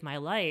majority of my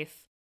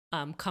life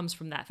comes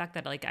from that fact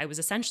that like I was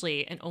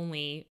essentially an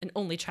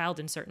only child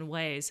in certain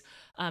ways.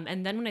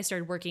 And then when I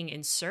started working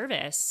in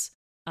service,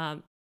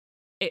 um,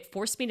 it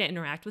forced me to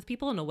interact with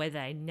people in a way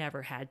that I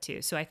never had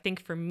to. So I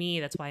think for me,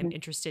 that's why I'm Mm-hmm.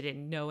 interested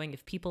in knowing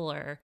if people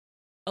are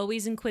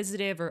always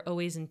inquisitive or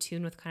always in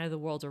tune with kind of the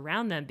world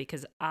around them,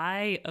 because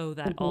I owe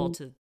that all Hmm.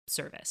 to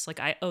service. Like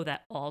I owe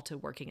that all to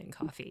working in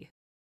coffee.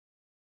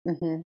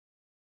 Hmm.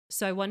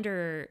 So I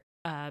wonder,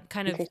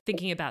 kind of Interesting.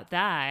 thinking about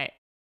that,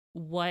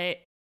 what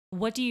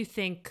what do you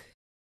think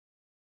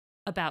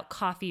about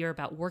coffee or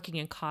about working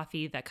in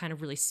coffee that kind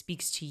of really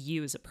speaks to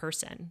you as a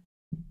person?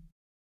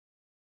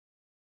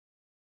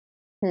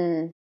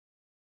 Hmm.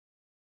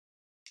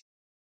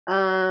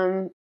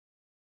 Um.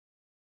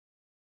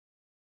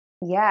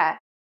 Yeah.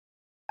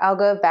 I'll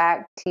go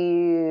back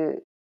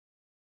to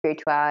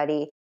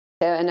spirituality.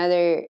 So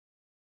another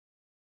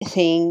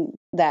thing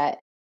that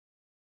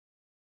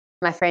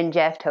my friend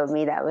Jeff told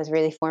me that was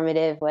really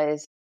formative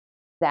was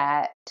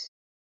that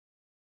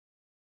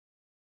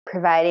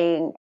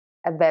providing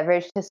a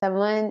beverage to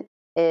someone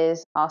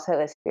is also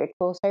a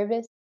spiritual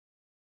service.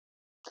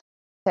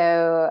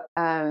 So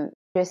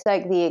just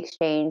like the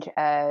exchange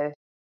of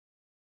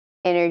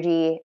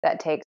energy that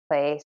takes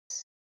place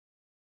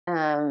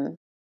um,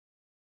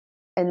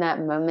 in that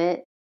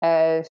moment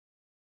of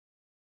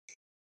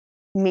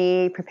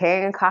me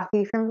preparing a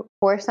coffee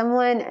for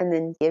someone and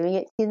then giving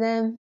it to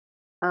them,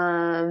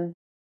 um,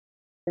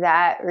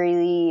 that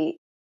really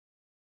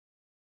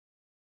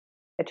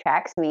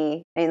attracts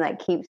me and like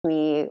keeps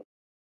me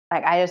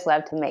like I just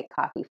love to make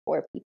coffee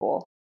for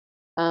people.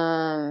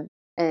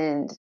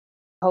 And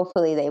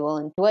hopefully they will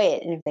enjoy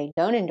it. And if they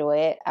don't enjoy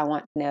it, I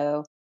want to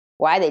know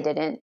why they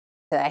didn't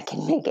so I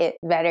can make it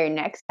better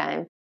next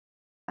time.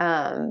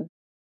 Um,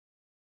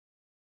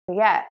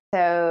 yeah,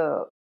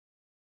 so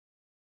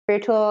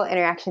spiritual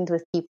interactions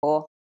with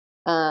people,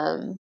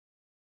 um,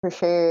 for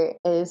sure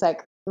is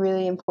like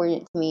really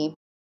important to me,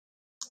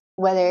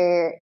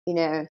 whether,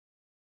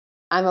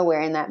 I'm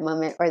aware in that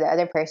moment or the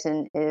other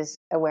person is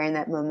aware in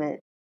that moment,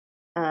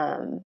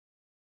 um,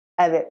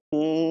 of it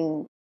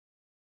being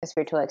a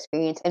spiritual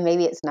experience. And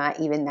maybe it's not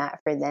even that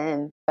for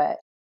them, but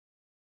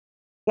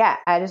yeah,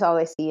 I just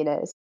always see it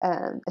as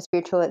a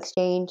spiritual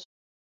exchange.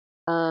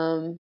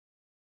 Um,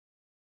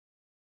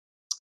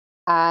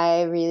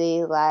 I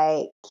really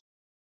like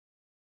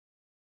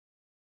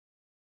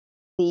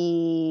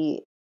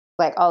the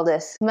all the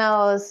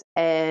smells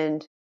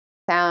and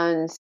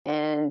sounds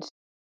and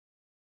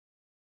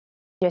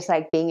just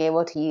like being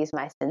able to use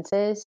my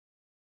senses.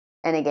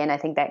 And again, I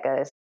think that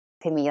goes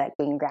to me like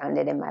being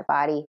grounded in my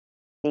body,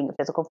 being a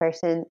physical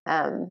person.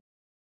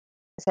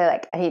 So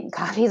like I think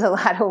coffee is a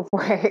lot of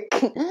work.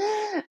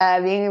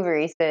 Being a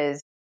barista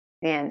is,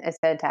 man, it's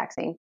so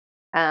taxing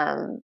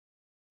um,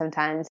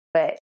 sometimes.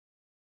 But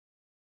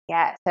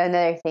yeah, so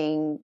another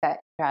thing that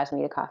draws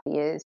me to coffee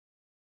is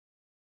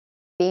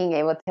being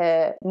able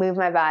to move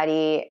my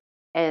body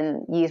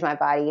and use my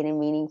body in a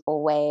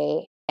meaningful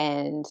way.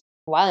 And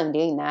while I'm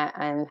doing that,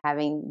 I'm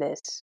having this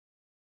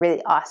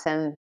really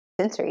awesome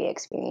sensory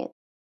experience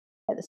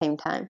at the same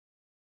time.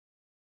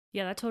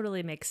 Yeah, that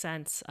totally makes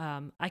sense.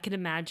 I can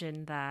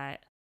imagine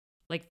that,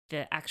 like,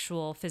 the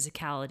actual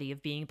physicality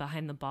of being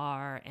behind the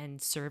bar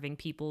and serving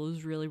people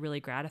is really, really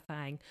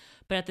gratifying.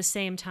 But at the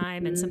same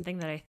time, and Mhm. something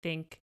that I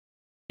think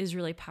is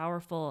really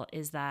powerful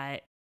is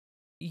that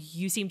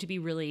you seem to be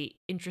really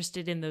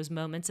interested in those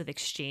moments of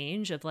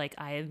exchange of like,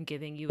 I am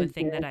giving you a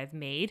thing that Mhm. I've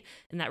made,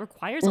 and that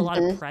requires a lot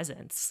of Mhm.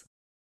 presence.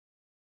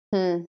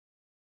 Hmm.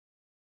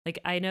 Like,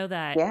 I know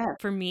that Yeah.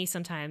 for me,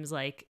 sometimes,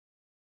 like,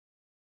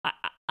 I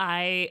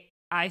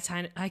I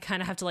I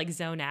kind of have to like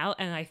zone out,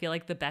 and I feel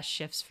like the best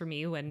shifts for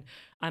me when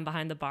I'm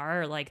behind the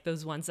bar are like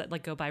those ones that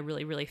like go by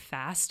really really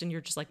fast, and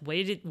you're just like,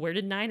 where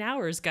did 9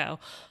 hours go?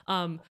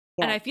 Um,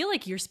 And Yeah. I feel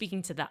like you're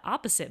speaking to the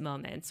opposite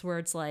moments where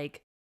it's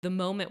like the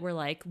moment where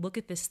like, look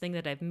at this thing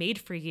that I've made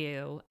for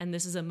you. And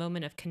this is a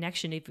moment of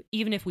connection,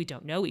 even if we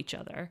don't know each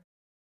other.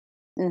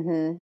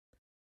 Mhm.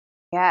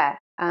 Yeah.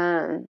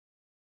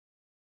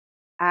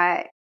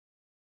 I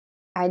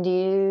I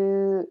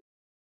do.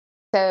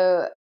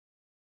 So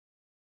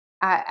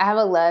I have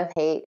a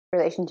love-hate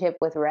relationship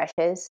with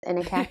rushes in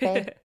a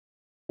cafe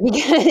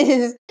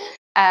because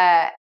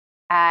uh,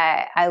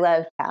 I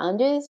love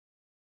challenges.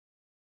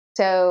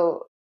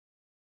 So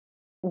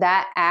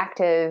that act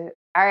of,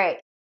 all right,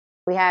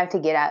 we have to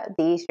get out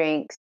these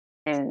drinks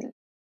and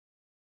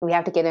we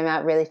have to get them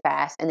out really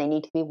fast and they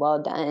need to be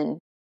well done.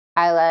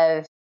 I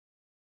love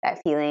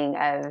that feeling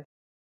of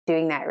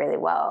doing that really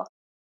well.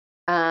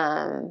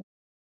 Um,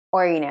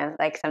 or,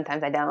 like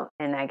sometimes I don't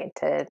and I get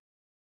to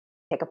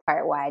pick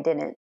apart why I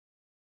didn't.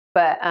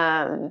 But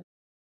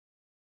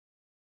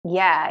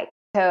yeah,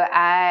 so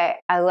I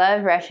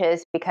love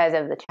rushes because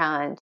of the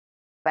challenge,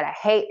 but I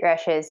hate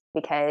rushes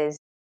because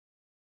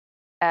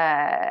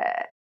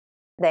uh,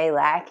 they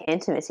lack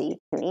intimacy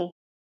to me.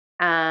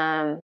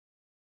 Um,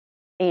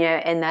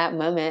 in that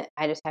moment,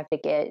 I just have to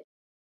get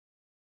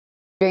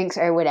drinks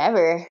or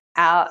whatever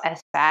out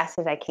as fast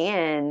as I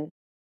can,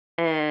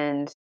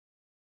 and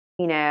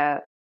you know,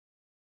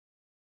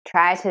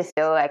 try to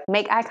still like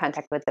make eye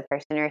contact with the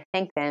person or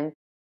thank them.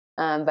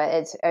 But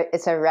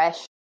it's a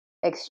rush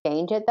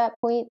exchange at that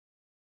point.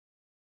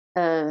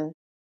 Um,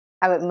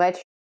 I would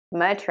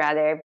much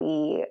rather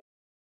be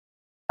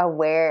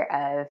aware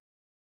of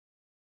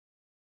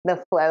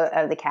the flow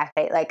of the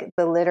cafe, like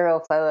the literal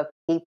flow of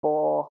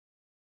people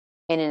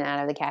in and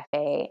out of the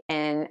cafe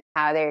and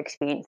how they're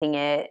experiencing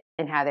it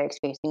and how they're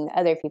experiencing the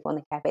other people in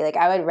the cafe. Like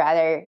I would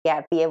rather,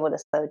 yeah, be able to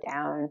slow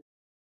down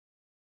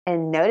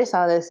and notice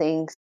all those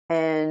things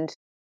and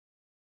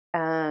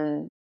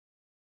um,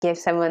 give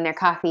someone their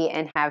coffee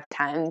and have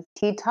time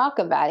to talk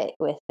about it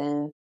with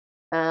them,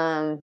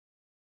 um,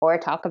 or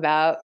talk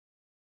about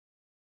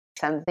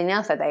something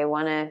else that they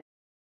want to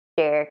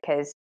share.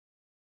 Because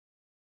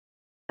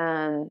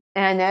and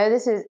I know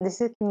this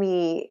can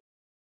be,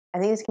 I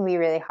think this can be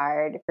really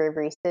hard for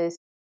baristas,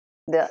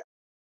 the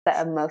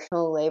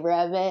emotional labor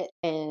of it,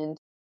 and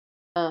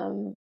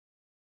um,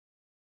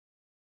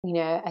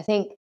 I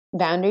think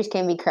boundaries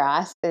can be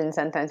crossed, and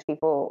sometimes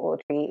people will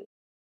treat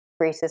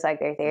baristas like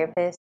their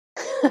therapist.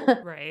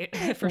 Right.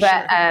 For But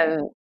sure.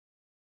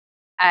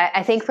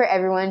 I think for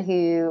everyone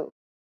who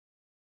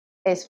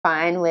is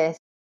fine with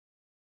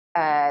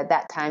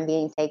that time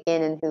being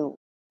taken and who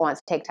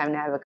wants to take time to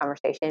have a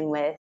conversation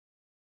with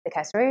the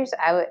customers,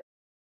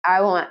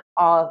 I want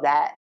all of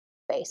that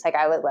space. Like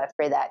I would love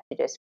for that to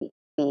just be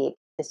a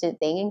consistent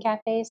thing in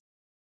cafes.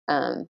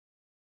 Um,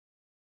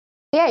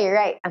 yeah, you're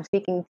right. I'm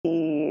speaking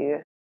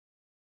to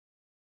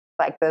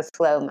like those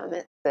slow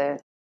moments. So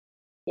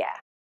yeah.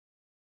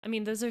 I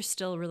mean, those are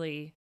still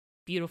really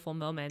beautiful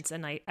moments.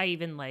 And I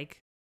even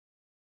like,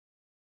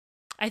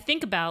 I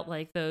think about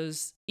like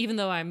those, even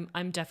though I'm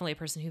definitely a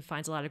person who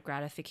finds a lot of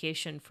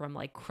gratification from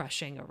like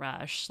crushing a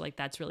rush. Like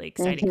that's really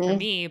exciting for Hmm.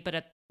 me.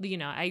 But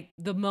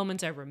the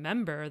moments I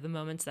remember, the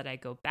moments that I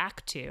go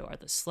back to are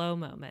the slow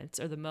moments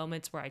or the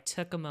moments where I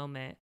took a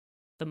moment,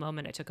 the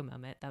moment I took a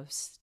moment. That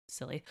was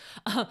silly.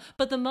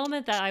 But the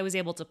moment that I was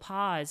able to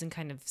pause and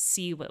kind of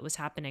see what was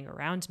happening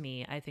around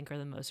me, I think are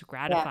the most Yeah,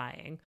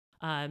 gratifying.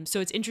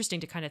 So it's interesting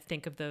to kind of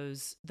think of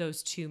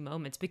those two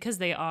moments because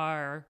they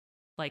are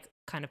like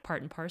kind of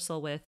part and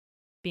parcel with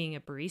being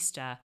a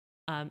barista,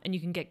 and you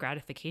can get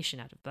gratification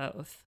out of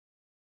both.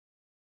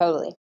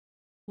 totally.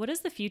 What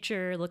does the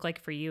future look like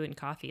for you in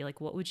coffee? Like,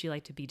 what would you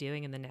like to be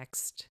doing in the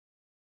next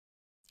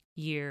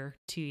year,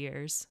 2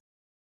 years,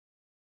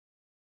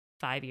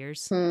 5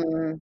 years?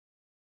 Hmm.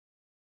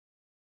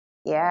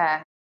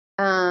 Yeah.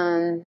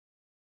 Um,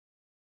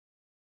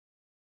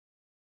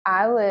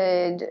 I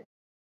would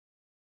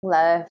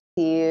love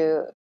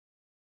to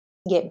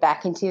get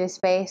back into a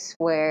space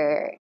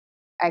where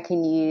I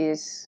can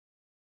use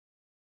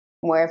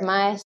more of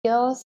my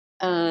skills.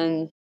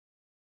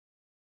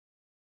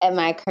 At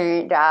my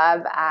current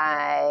job,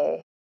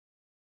 I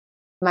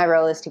my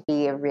role is to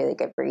be a really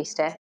good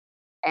barista,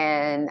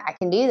 and I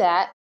can do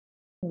that.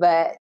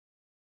 But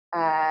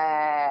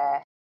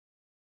kind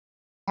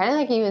of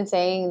like you've been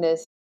saying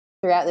this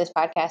throughout this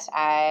podcast,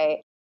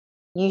 I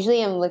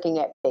usually am looking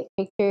at big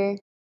picture,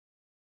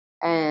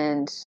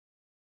 and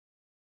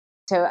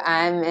so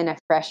I'm in a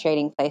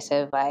frustrating place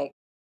of like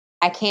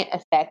I can't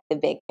affect the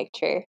big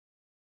picture.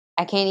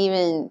 I can't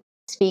even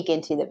speak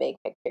into the big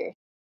picture.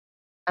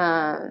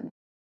 Um,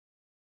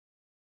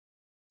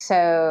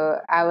 so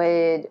I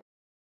would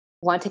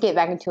want to get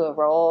back into a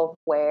role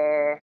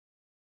where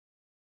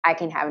I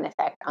can have an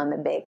effect on the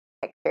big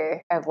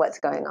picture of what's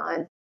going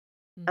on.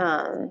 Mm.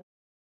 Um,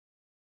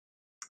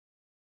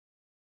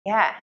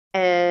 yeah,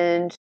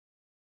 and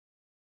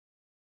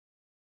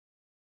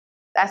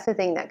that's the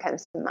thing that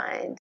comes to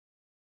mind.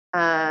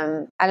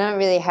 I don't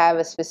really have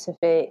a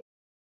specific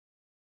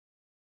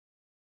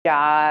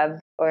job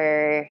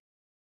or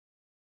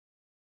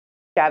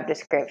job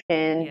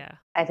description, Yeah.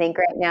 I think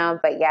right now,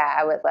 but yeah,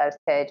 I would love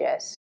to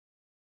just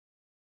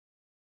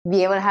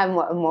be able to have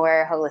a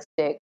more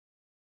holistic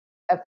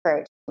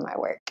approach to my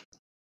work.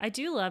 I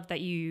do love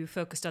that you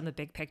focused on the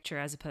big picture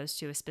as opposed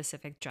to a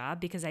specific job,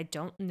 because I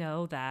don't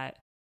know that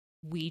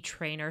we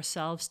train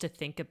ourselves to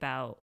think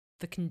about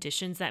the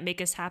conditions that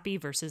make us happy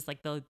versus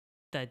like the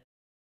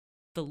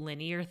the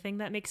linear thing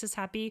that makes us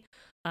happy.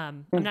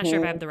 I'm not sure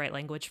if I have Hmm. the right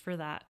language for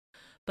that,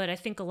 but I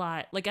think a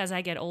lot, like as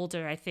I get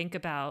older, I think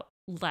about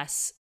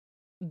less,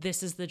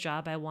 this is the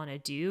job I want to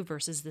do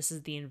versus this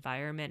is the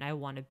environment I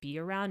want to be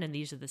around, and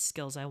these are the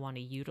skills I want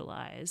to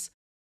utilize.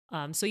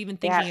 So even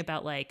Yeah. thinking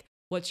about like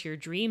what's your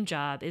dream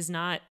job is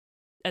not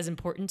as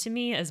important to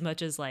me as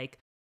much as like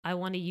I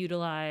want to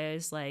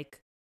utilize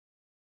like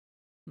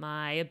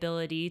my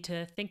ability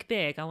to think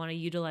big. I want to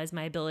utilize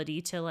my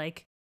ability to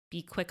like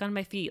be quick on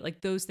my feet.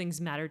 Like those things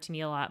matter to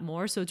me a lot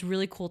more. So it's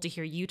really cool to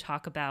hear you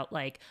talk about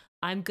like,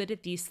 I'm good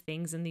at these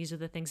things and these are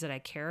the things that I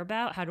care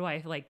about. How do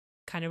I like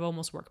kind of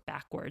almost work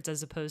backwards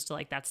as opposed to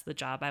like, that's the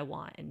job I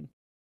want. And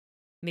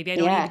maybe I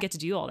don't even Yeah. get to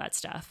do all that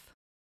stuff.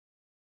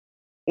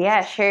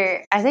 Yeah,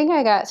 sure. I think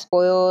I got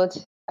spoiled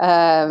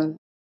um,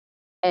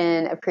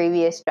 in a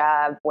previous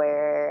job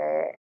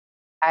where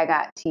I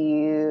got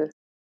to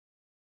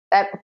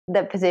that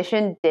the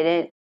position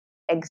didn't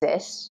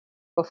exist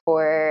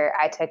before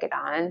I took it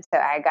on, so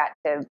I got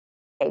to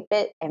shape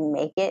it and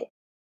make it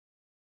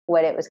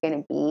what it was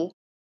going to be.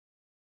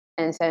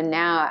 And so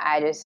now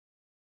I just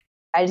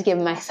give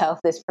myself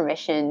this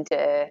permission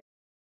to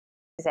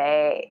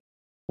say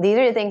these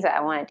are the things that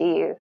I want to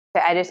do.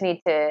 So I just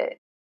need to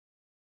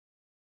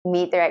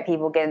meet the right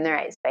people, get in the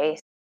right space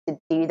to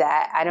do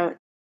that. I don't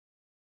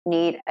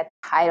need a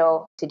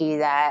title to do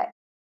that.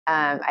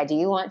 I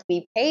do want to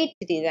be paid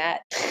to do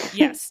that,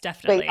 Yes,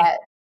 but definitely.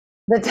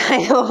 the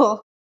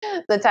title,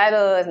 the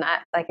title is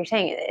not like you're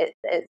saying.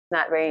 It's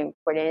not very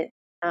important.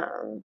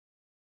 Um,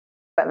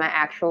 but my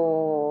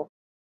actual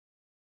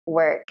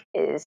work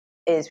is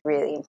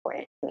really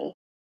important to me.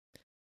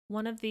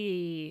 One of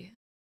the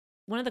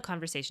one of the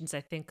conversations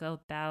I think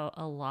about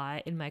a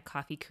lot in my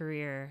coffee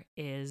career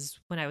is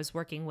when I was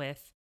working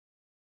with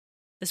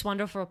this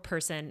wonderful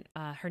person.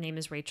 Her name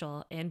is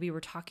Rachel, and we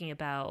were talking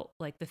about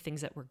like the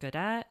things that we're good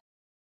at.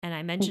 And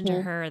I mentioned to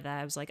Hmm. her that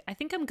I was like, I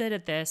think I'm good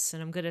at this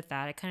and I'm good at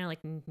that. I kind of like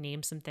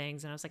named some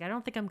things, and I was like, I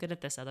don't think I'm good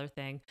at this other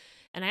thing.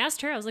 And I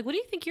asked her, I was like, what do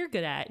you think you're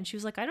good at? And she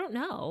was like, I don't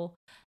know.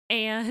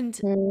 And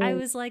I Mm,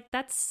 was like,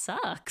 that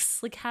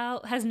sucks. Like,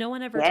 how has no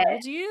one ever yeah.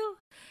 told you?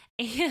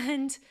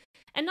 And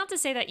and not to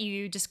say that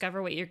you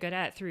discover what you're good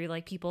at through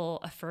like people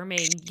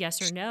affirming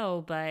yes or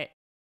no, but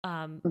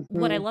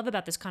what I Hmm. love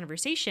about this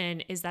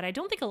conversation is that I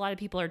don't think a lot of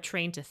people are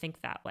trained to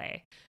think that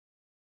way.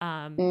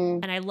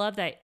 Mm, And I love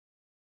that.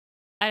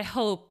 I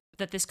hope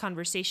that this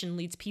conversation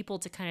leads people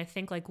to kind of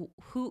think like,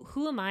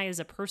 who am I as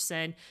a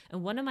person,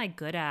 and what am I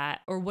good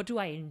at, or what do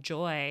I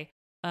enjoy,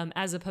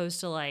 as opposed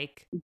to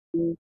like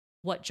mm,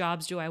 what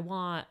jobs do I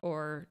want,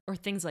 or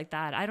things like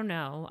that. I don't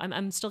know.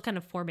 I'm still kind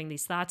of forming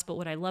these thoughts, but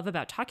what I love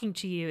about talking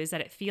to you is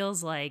that it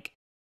feels like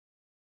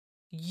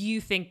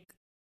you think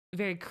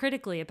very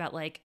critically about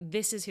like,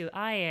 this is who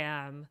I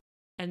am,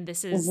 and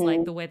this is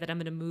like mhm. the way that I'm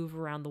going to move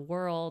around the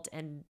world,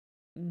 and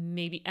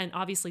maybe and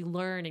obviously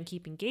learn and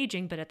keep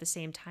engaging, but at the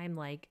same time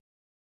like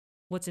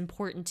what's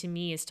important to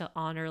me is to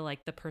honor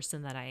like the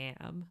person that I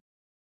am.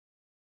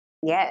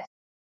 Yes,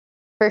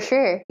 for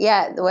sure.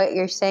 Yeah, what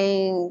you're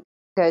saying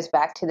goes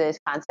back to those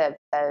concepts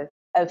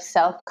of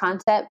self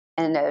concept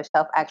and of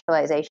self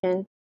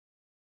actualization.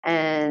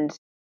 And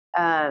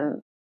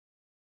um,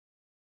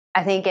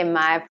 I think in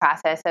my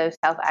process of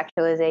self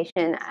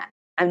actualization,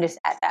 I'm just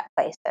at that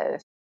place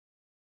of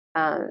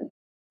um,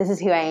 this is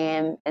who I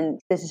am and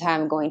this is how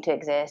I'm going to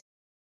exist.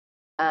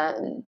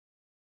 Um,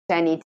 so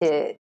I need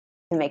to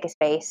make a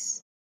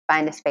space,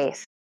 find a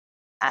space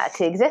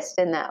to exist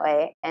in that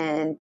way.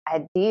 And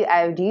I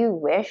do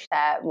wish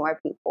that more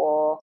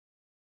people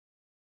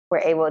were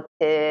able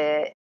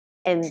to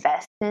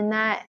invest in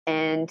that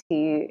and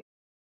to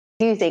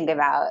think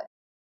about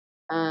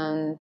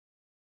um,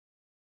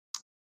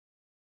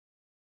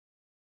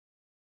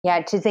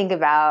 yeah, to think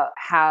about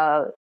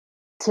how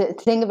to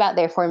think about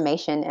their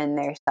formation and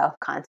their self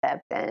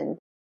concept and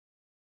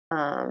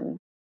um,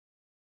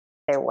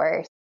 their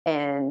worth.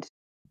 And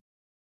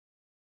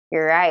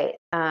you're right.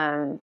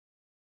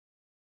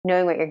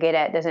 Knowing what you're good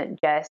at doesn't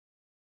just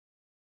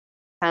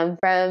come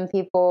from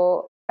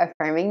people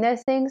affirming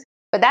those things,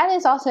 but that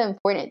is also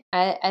important.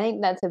 I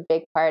think that's a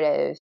big part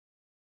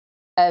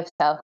of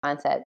self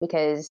concept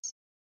because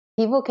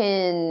people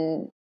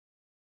can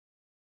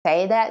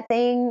say that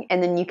thing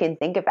and then you can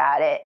think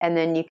about it and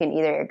then you can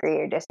either agree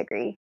or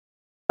disagree.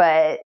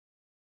 But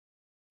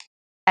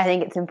I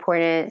think it's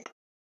important,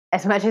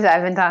 as much as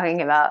I've been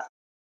talking about,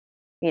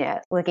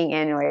 looking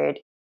inward,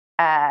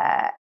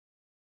 uh,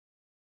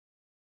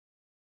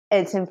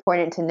 it's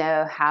important to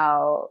know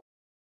how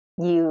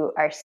you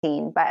are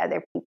seen by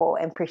other people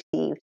and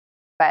perceived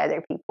by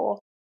other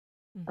people.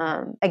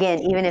 Hmm. Again,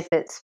 even if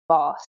it's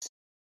false.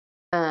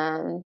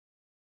 Um,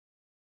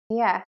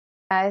 yeah,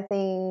 I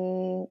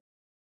think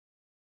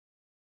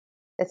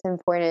it's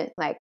important,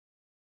 like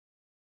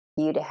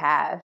you to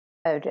have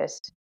of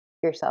just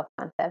your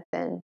self-concept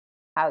and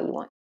how you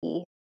want to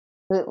be.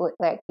 Who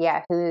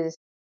is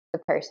the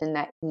person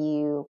that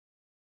you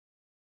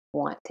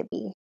want to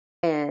be,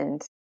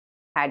 and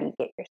how do you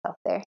get yourself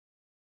there?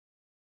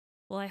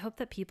 Well, I hope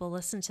that people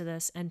listen to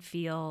this and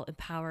feel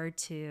empowered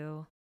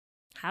to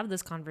have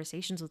those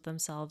conversations with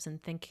themselves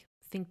and think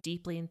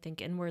deeply and think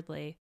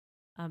inwardly.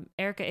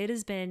 Erica, it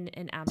has been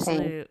an Same.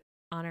 absolute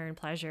honor and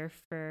pleasure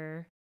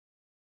for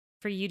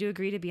you to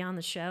agree to be on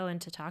the show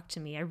and to talk to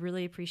me. I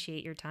really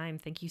appreciate your time.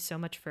 Thank you so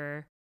much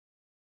for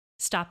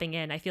stopping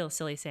in. I feel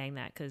silly saying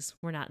that because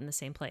we're not in the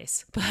same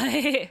place,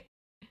 but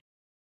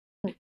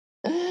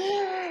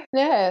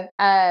No,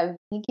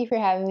 thank you for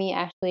having me,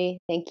 Ashley.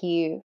 Thank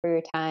you for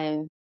your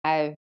time.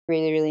 I've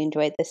really, really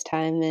enjoyed this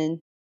time, and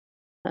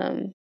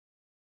um,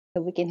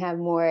 hope we can have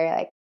more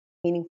like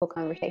meaningful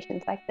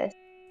conversations like this.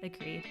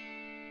 agreed.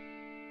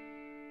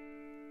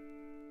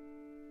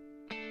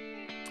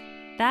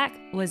 That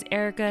was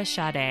Erica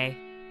Chadé.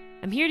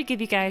 I'm here to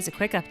give you guys a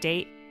quick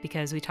update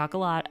because we talk a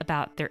lot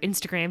about their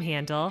Instagram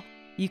handle.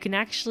 You can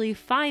actually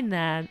find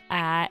them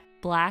at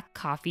Black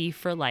Coffee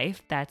for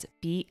Life. That's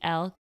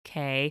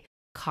BLK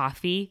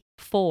Coffee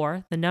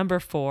for the number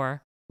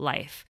 4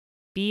 Life.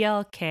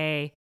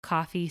 BLK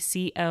Coffee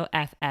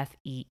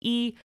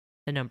COFFEE,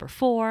 the number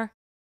 4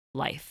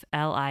 Life,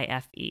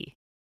 LIFE.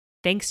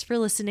 Thanks for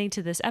listening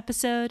to this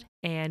episode,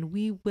 and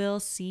we will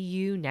see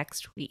you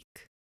next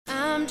week.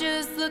 I'm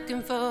just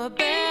looking for a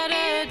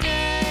better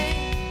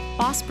day.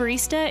 Boss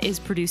Barista is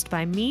produced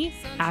by me,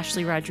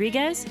 Ashley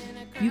Rodriguez.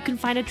 You can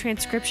find a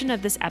transcription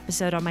of this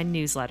episode on my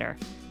newsletter,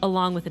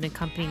 along with an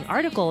accompanying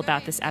article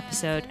about this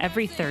episode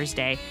every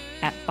Thursday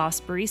at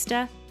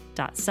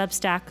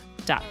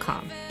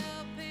bossbarista.substack.com.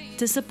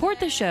 To support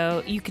the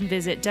show, you can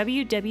visit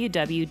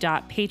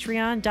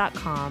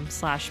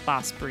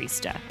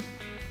www.patreon.com/bossbarista.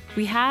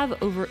 We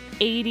have over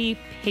 80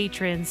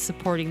 patrons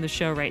supporting the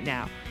show right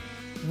now,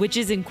 which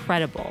is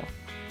incredible.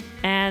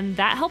 And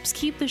that helps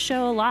keep the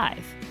show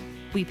alive.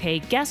 We pay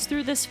guests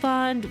through this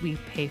fund, we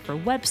pay for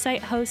website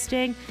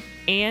hosting,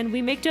 and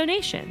we make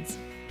donations.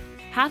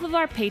 Half of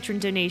our patron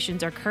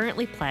donations are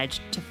currently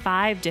pledged to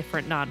 5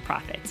 different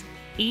nonprofits,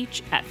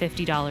 each at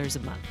 $50 a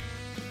month.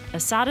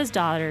 Asada's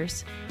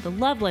Daughters, the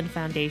Loveland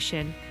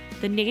Foundation,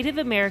 the Native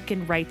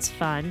American Rights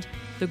Fund,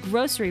 the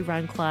Grocery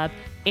Run Club,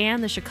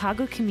 and the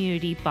Chicago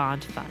Community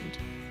Bond Fund.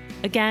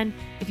 Again,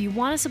 if you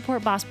want to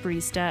support Boss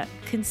Barista,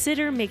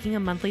 consider making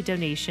a monthly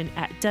donation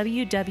at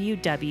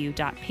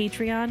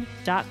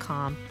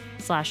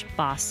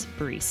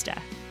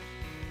www.patreon.com/bossbarista.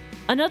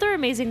 Another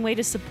amazing way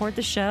to support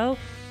the show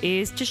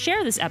is to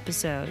share this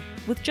episode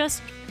with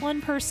just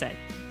one person,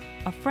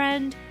 a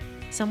friend,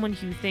 someone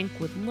who you think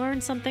would learn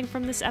something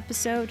from this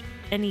episode,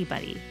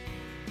 anybody.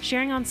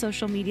 Sharing on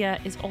social media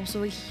is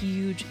also a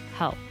huge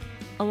help,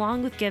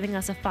 along with giving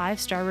us a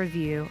 5-star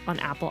review on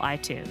Apple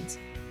iTunes.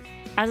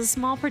 As a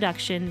small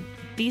production,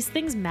 these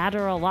things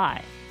matter a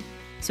lot.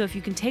 So if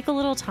you can take a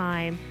little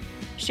time,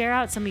 share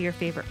out some of your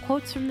favorite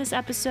quotes from this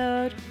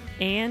episode,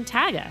 and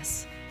tag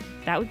us,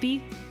 that would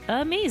be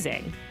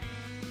amazing.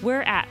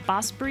 We're at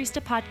Boss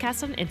Barista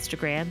Podcast on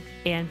Instagram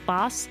and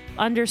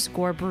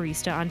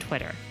boss_barista on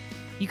Twitter.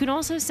 You can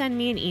also send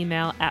me an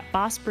email at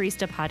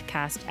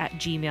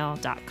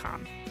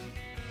bossbaristapodcast@gmail.com.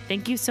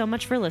 Thank you so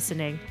much for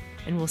listening,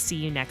 and we'll see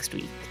you next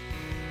week.